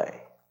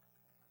obey.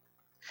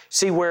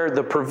 See, where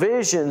the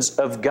provisions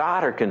of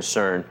God are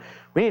concerned,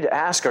 we need to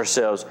ask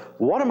ourselves,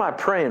 what am I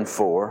praying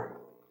for?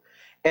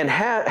 And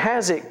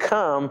has it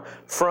come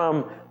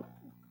from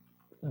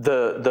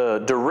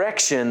the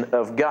direction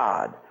of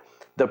God,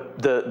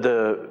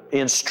 the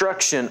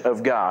instruction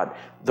of God?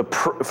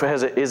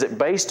 Is it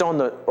based on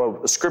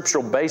the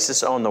scriptural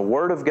basis on the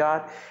Word of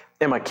God?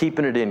 Am I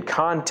keeping it in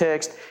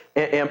context?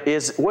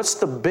 What's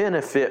the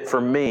benefit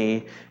for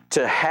me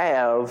to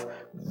have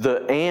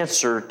the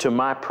answer to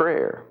my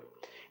prayer?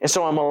 And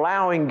so I'm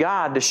allowing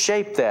God to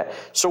shape that.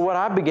 So what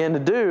I began to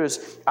do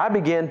is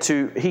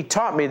He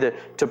taught me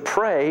to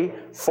pray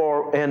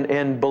for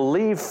and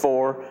believe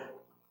for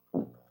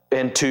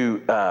and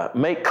to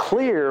make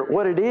clear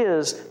what it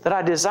is that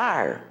I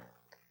desire.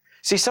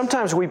 See,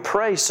 sometimes we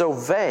pray so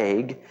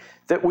vague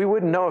that we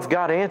wouldn't know if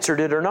God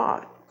answered it or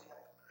not.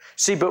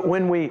 See, but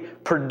when we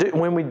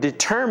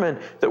determine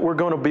that we're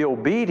going to be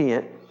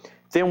obedient,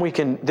 then we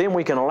can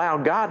allow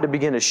God to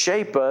begin to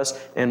shape us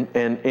and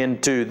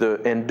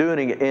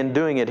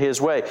doing it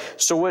His way.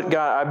 So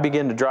I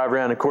began to drive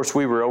around. Of course,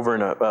 we were over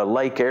in a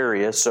lake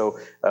area, so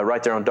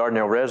right there on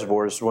Dardanelle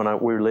Reservoir is when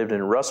we lived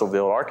in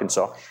Russellville,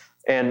 Arkansas.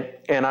 And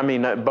I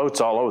mean,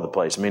 boats all over the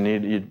place. I mean,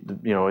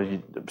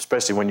 you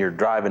especially when you're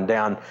driving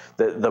down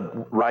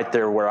the right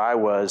there where I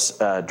was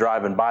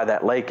driving by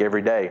that lake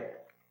every day.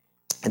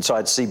 And so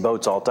I'd see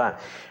boats all the time.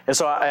 And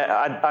so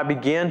I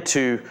began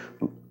to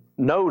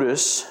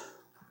notice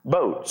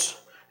boats.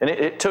 And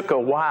it took a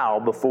while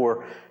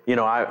before,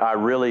 I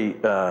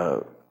really,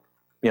 I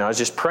was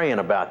just praying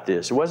about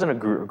this. It wasn't a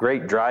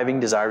great driving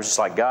desire. It was just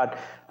like, God,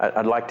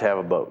 I'd like to have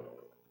a boat.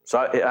 So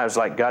I was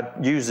like,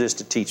 God, use this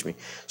to teach me.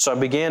 So I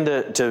began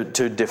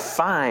to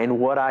define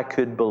what I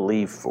could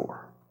believe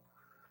for.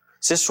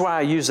 So this is why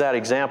I use that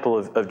example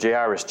of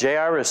Jairus.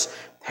 Jairus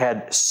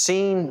had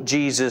seen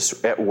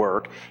Jesus at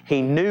work.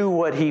 He knew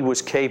what he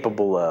was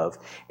capable of,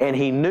 and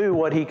he knew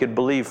what he could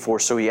believe for.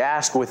 So he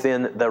asked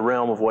within the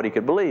realm of what he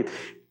could believe.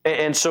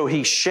 And so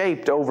he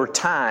shaped over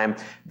time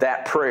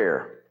that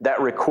prayer, that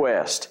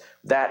request,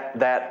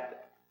 that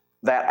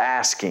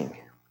asking.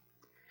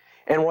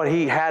 And what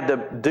he had to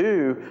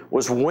do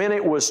was when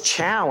it was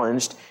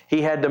challenged,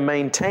 he had to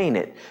maintain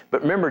it.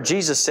 But remember,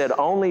 Jesus said,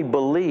 only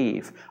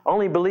believe.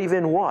 Only believe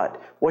in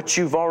what? What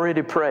you've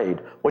already prayed,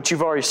 what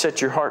you've already set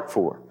your heart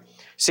for.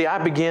 See, I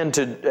began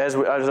to, as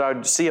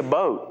I'd see a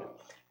boat,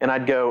 and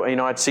I'd go,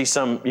 I'd see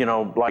some,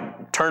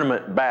 like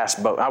tournament bass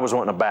boat. I was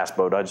wanting a bass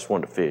boat. I just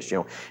wanted to fish,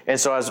 And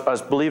so I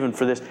was believing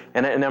for this.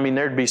 And I mean,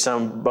 there'd be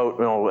some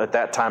boat, at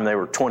that time they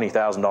were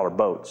 $20,000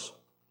 boats.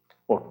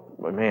 Well,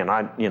 man,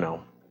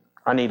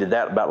 I needed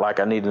that about like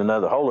I needed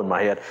another hole in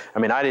my head. I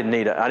mean, I didn't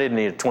need a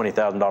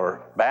 $20,000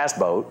 bass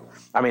boat.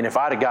 I mean, if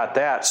I'd have got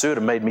that, Sue would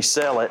have made me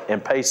sell it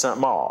and pay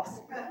something off.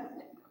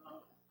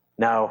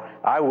 Now,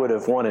 I would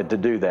have wanted to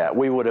do that.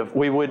 We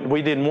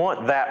didn't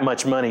want that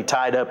much money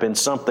tied up in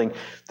something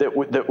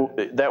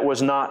that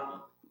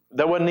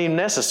wasn't even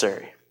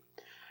necessary.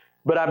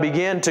 But I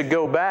began to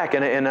go back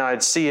and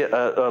I'd see a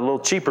little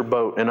cheaper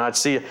boat, and I'd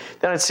see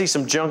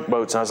some junk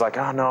boats, and I was like,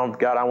 oh no,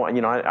 God,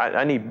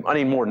 I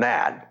need more than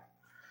that.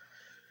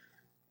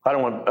 I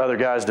don't want other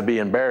guys to be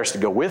embarrassed to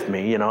go with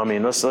me.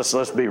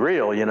 Let's be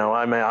real.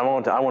 I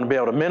want to be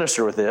able to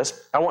minister with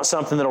this. I want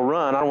something that'll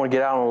run. I don't want to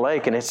get out on the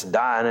lake and it's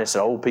dying. It's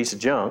an old piece of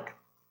junk.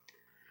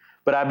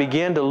 But I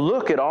began to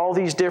look at all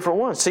these different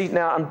ones. See,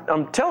 now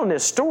I'm telling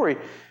this story,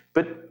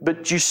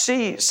 but you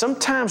see,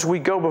 sometimes we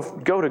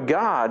go to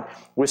God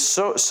with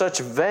such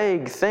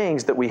vague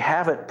things that we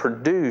haven't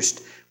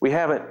produced. We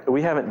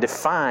haven't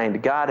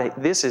defined. God,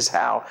 this is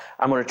how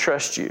I'm going to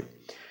trust you.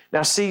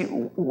 Now, see,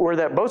 where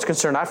that boat's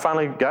concerned, I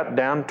finally got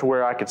down to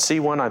where I could see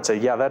one. I'd say,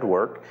 yeah, that'd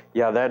work.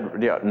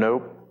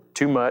 Nope,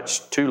 too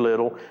much, too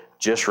little,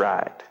 just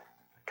right.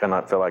 Kind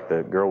of felt like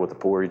the girl with the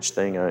porridge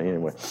thing.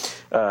 Anyway,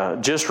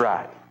 just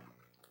right.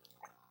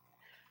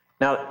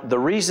 Now, the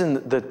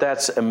reason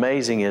that's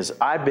amazing is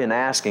I've been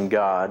asking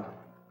God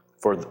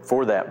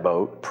for that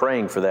boat,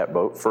 praying for that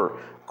boat for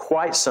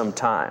quite some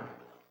time.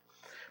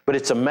 But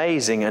it's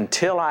amazing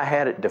until I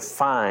had it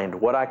defined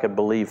what I could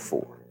believe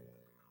for.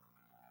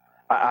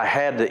 I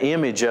had the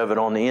image of it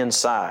on the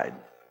inside.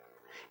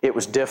 It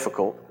was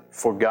difficult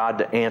for God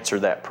to answer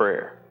that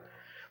prayer.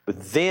 But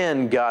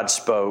then God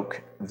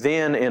spoke.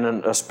 Then in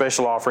a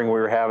special offering we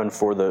were having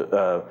for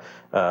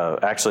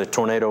actually a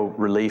tornado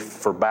relief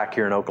for back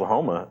here in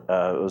Oklahoma,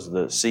 it was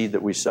the seed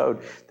that we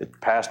sowed. The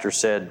pastor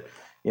said,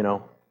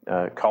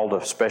 called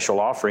a special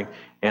offering,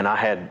 and I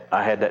had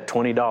that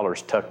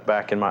 $20 tucked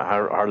back in my.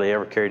 I hardly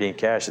ever carried any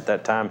cash at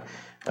that time,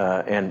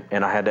 and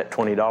I had that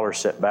 $20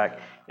 set back.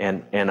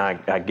 And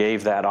I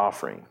gave that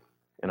offering.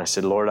 And I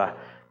said, Lord,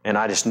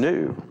 I just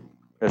knew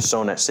I was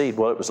sowing that seed.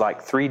 Well, it was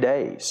like 3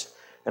 days.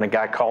 And a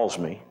guy calls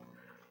me.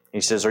 He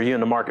says, are you in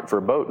the market for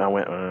a boat? And I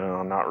went,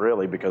 not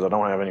really, because I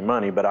don't have any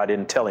money. But I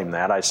didn't tell him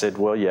that. I said,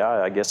 well, yeah,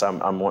 I guess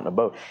I'm wanting a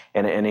boat.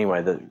 And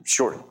anyway, the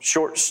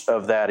short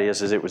of that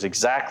is it was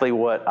exactly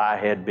what I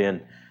had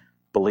been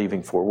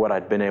believing for, what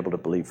I'd been able to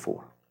believe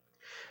for.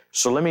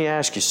 So let me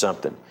ask you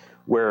something.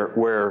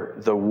 Where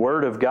the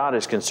Word of God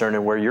is concerned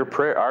and where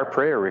our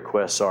prayer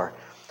requests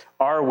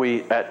are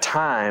we at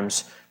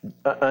times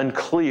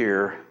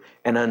unclear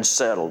and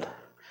unsettled?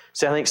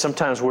 See, I think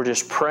sometimes we're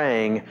just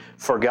praying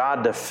for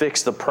God to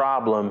fix the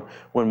problem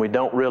when we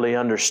don't really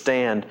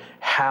understand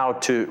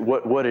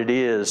what it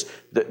is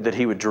that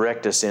He would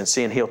direct us in.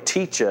 See, and He'll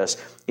teach us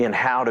in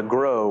how to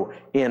grow,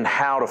 in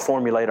how to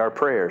formulate our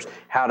prayers,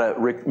 how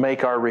to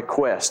make our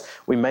requests.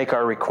 We make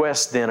our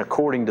requests then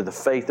according to the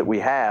faith that we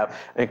have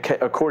and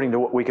according to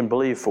what we can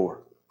believe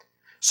for.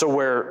 So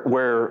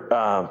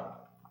where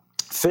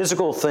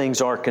physical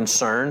things are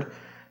concerned,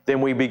 then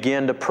we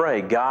begin to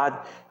pray, God,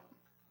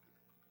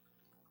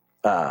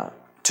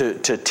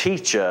 to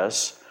teach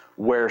us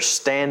where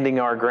standing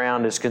our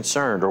ground is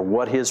concerned or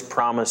what His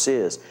promise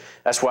is.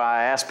 That's why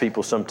I ask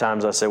people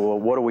sometimes, I say, well,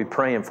 what are we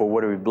praying for?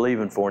 What are we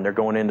believing for? And they're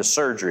going into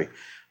surgery.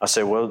 I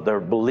say, well, they're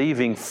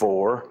believing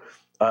for,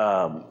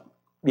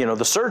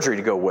 the surgery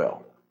to go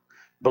well.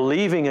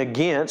 Believing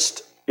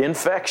against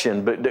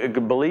infection, but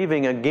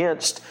believing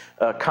against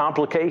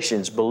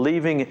complications,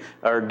 believing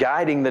or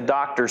guiding the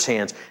doctor's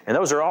hands. And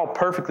those are all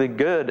perfectly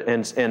good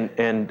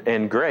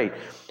and great.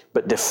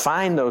 But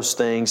define those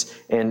things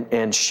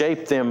and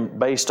shape them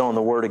based on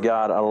the Word of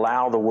God.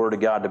 Allow the Word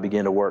of God to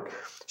begin to work.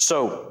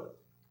 So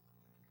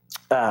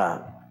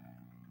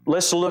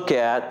let's look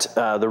at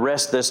the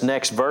rest of this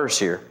next verse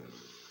here.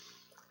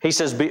 He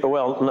says,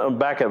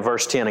 back at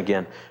verse 10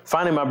 again.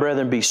 Finally, my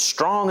brethren, be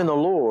strong in the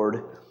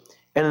Lord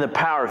and in the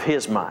power of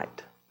His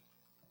might.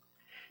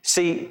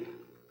 See,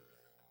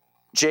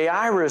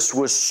 Jairus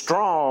was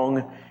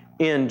strong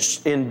in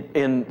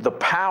the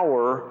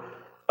power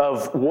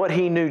of what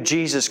he knew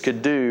Jesus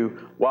could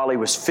do while he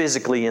was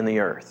physically in the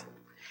earth.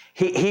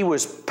 He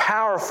was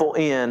powerful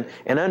in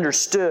and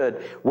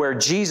understood where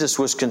Jesus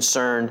was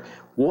concerned,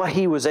 what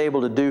He was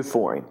able to do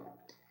for him.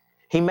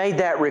 He made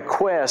that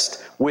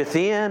request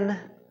within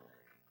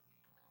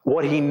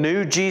what he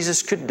knew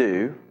Jesus could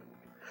do,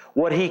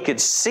 what he could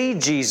see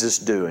Jesus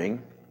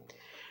doing.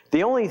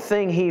 The only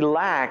thing he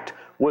lacked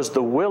was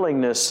the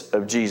willingness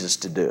of Jesus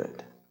to do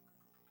it.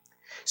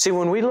 See,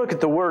 when we look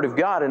at the Word of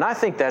God, and I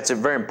think that's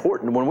very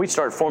important, when we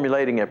start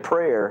formulating a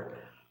prayer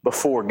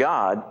before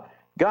God,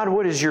 God,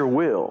 what is your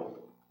will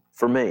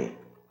for me?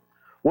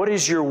 What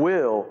is your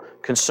will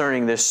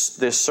concerning this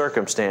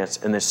circumstance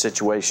and this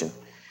situation?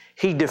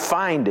 He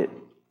defined it.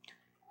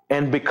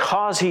 And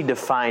because He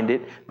defined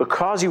it,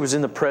 because He was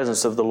in the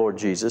presence of the Lord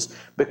Jesus,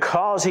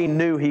 because He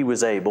knew He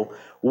was able,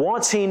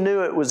 once He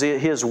knew it was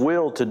His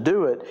will to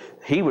do it,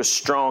 He was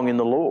strong in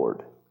the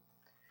Lord.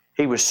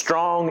 He was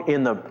strong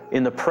in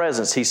the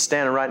presence. He's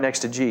standing right next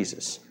to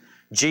Jesus.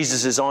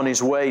 Jesus is on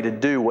His way to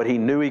do what He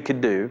knew He could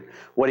do,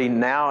 what He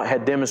now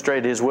had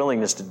demonstrated His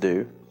willingness to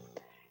do.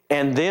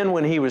 And then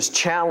when it was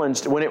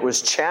challenged,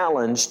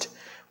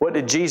 what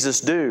did Jesus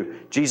do?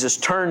 Jesus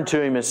turned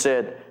to him and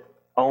said,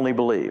 only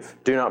believe.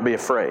 Do not be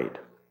afraid.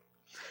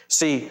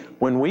 See,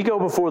 when we go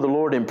before the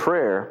Lord in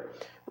prayer,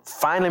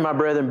 finally, my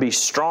brethren, be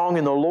strong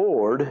in the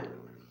Lord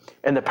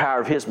and the power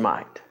of His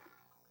might.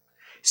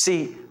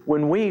 See,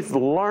 when we've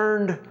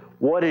learned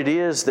what it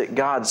is that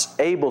God's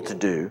able to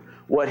do,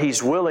 what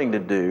He's willing to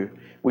do,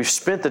 we've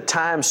spent the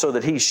time so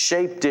that He's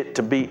shaped it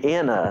to be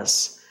in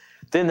us,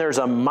 then there's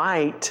a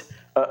might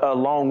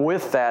along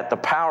with that, the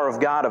power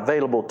of God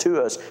available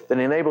to us that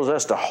enables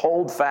us to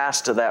hold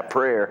fast to that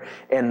prayer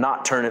and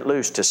not turn it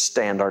loose, to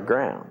stand our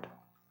ground.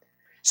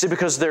 See,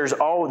 because there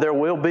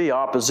will be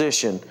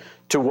opposition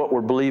to what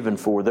we're believing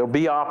for. There'll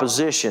be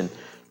opposition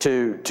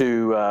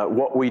to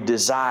what we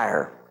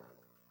desire.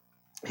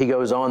 He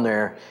goes on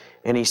there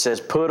and he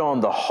says, put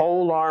on the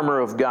whole armor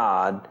of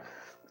God,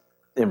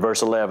 in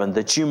verse 11,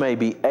 that you may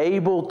be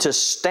able to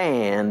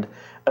stand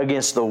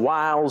against the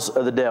wiles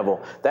of the devil.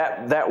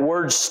 That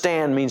word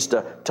stand means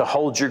to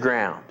hold your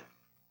ground.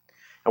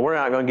 And we're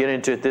not going to get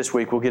into it this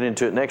week. We'll get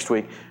into it next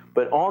week.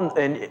 But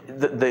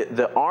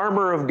the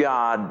armor of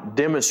God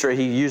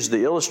he used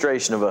the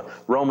illustration of a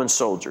Roman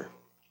soldier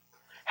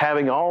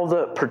having all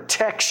the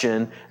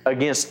protection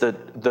against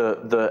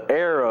the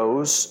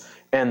arrows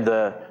and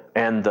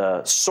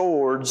the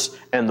swords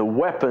and the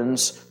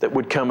weapons that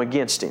would come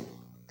against him.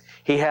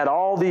 He had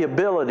all the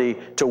ability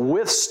to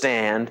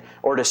withstand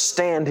or to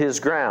stand his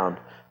ground.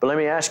 But let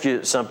me ask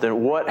you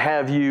something. What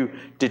have you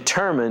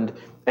determined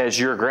as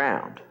your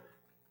ground?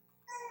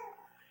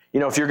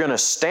 If you're going to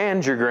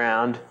stand your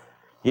ground,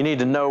 you need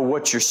to know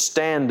what you're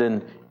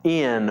standing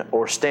in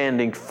or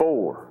standing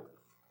for.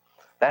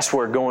 That's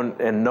where going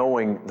and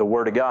knowing the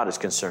Word of God is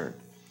concerned.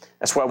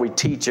 That's why we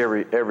teach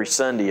every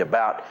Sunday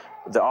about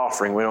the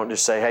offering. We don't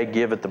just say, hey,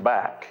 give at the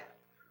back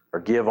or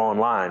give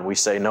online. We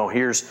say, no,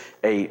 here's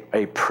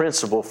a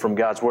principle from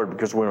God's Word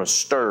because we want to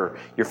stir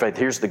your faith.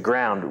 Here's the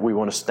ground we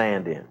want to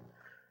stand in.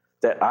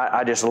 that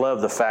I just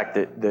love the fact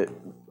that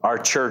our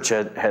church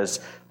has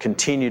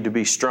continued to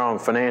be strong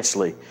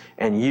financially,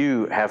 and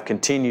you have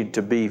continued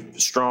to be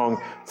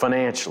strong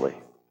financially.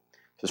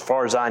 As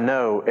far as I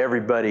know,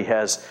 everybody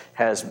has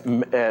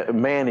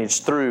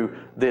managed through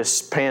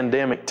this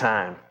pandemic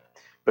time,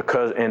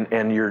 because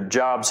and your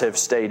jobs have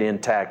stayed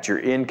intact. Your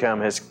income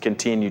has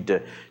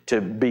continued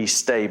to be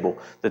stable.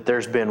 That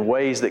there's been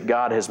ways that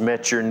God has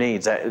met your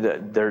needs.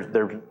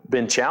 There've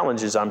been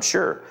challenges, I'm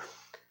sure,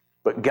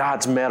 but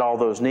God's met all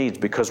those needs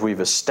because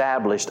we've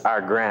established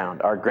our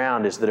ground. Our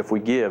ground is that if we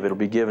give, it'll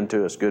be given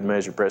to us. Good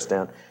measure, pressed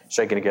down,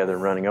 shaken together,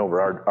 and running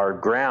over. Our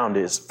ground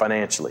is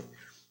financially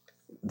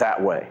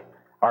that way.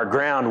 Our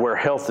ground where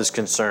health is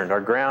concerned, our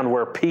ground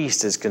where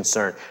peace is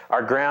concerned,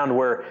 our ground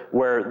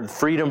where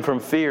freedom from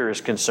fear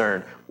is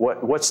concerned.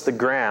 What's the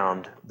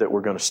ground that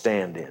we're going to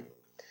stand in?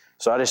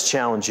 So I just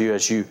challenge you,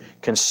 as you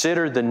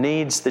consider the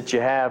needs that you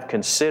have,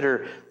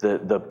 consider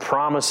the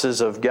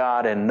promises of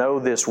God, and know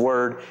this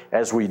word.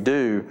 As we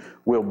do,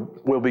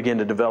 we'll begin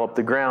to develop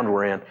the ground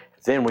we're in.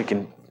 Then we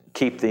can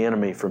keep the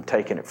enemy from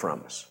taking it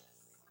from us.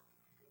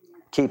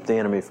 Keep the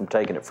enemy from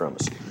taking it from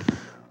us.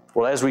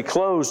 Well, as we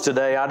close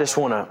today, I just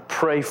want to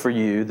pray for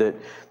you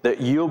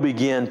that you'll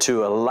begin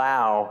to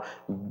allow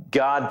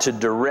God to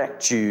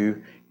direct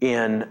you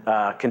in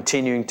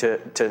continuing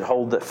to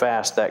hold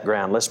fast that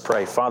ground. Let's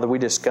pray. Father, we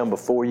just come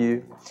before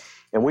you,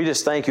 and we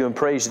just thank you and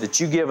praise you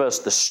that you give us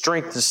the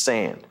strength to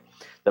stand.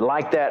 That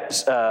like that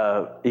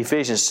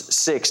Ephesians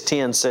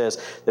 6:10 says,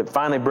 that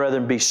finally,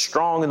 brethren, be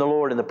strong in the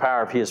Lord and the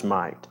power of His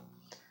might.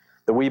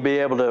 That we be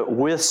able to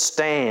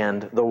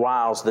withstand the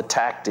wiles, the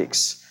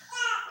tactics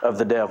of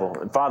the devil.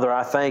 And Father,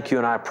 I thank you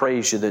and I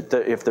praise you that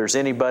if there's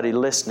anybody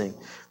listening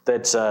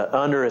that's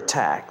under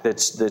attack, that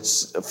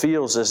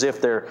feels as if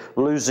they're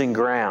losing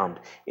ground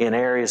in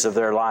areas of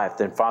their life,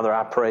 then Father,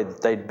 I pray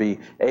that they'd be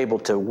able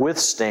to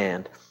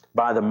withstand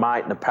by the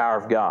might and the power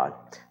of God,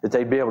 that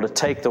they'd be able to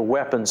take the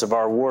weapons of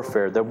our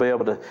warfare. They'll be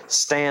able to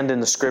stand in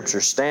the Scripture,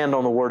 stand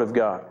on the Word of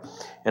God,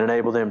 and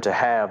enable them to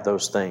have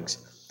those things.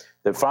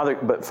 But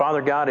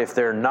Father God, if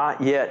they're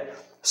not yet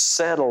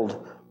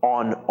settled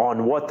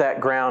on what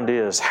that ground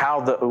is, how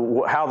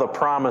the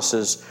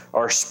promises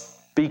are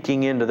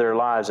speaking into their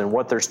lives and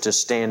what they're to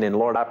stand in,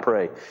 Lord, I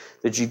pray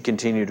that you'd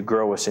continue to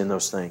grow us in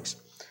those things,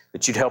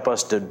 that you'd help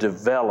us to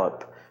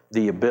develop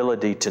the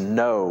ability to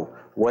know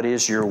what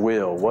is your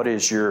will, what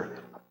is your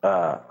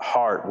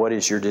heart, what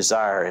is your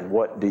desire, and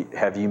what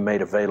have you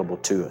made available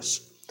to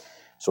us.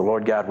 So,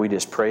 Lord God, we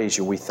just praise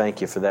you. We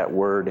thank you for that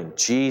word. In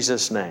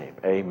Jesus' name,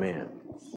 amen.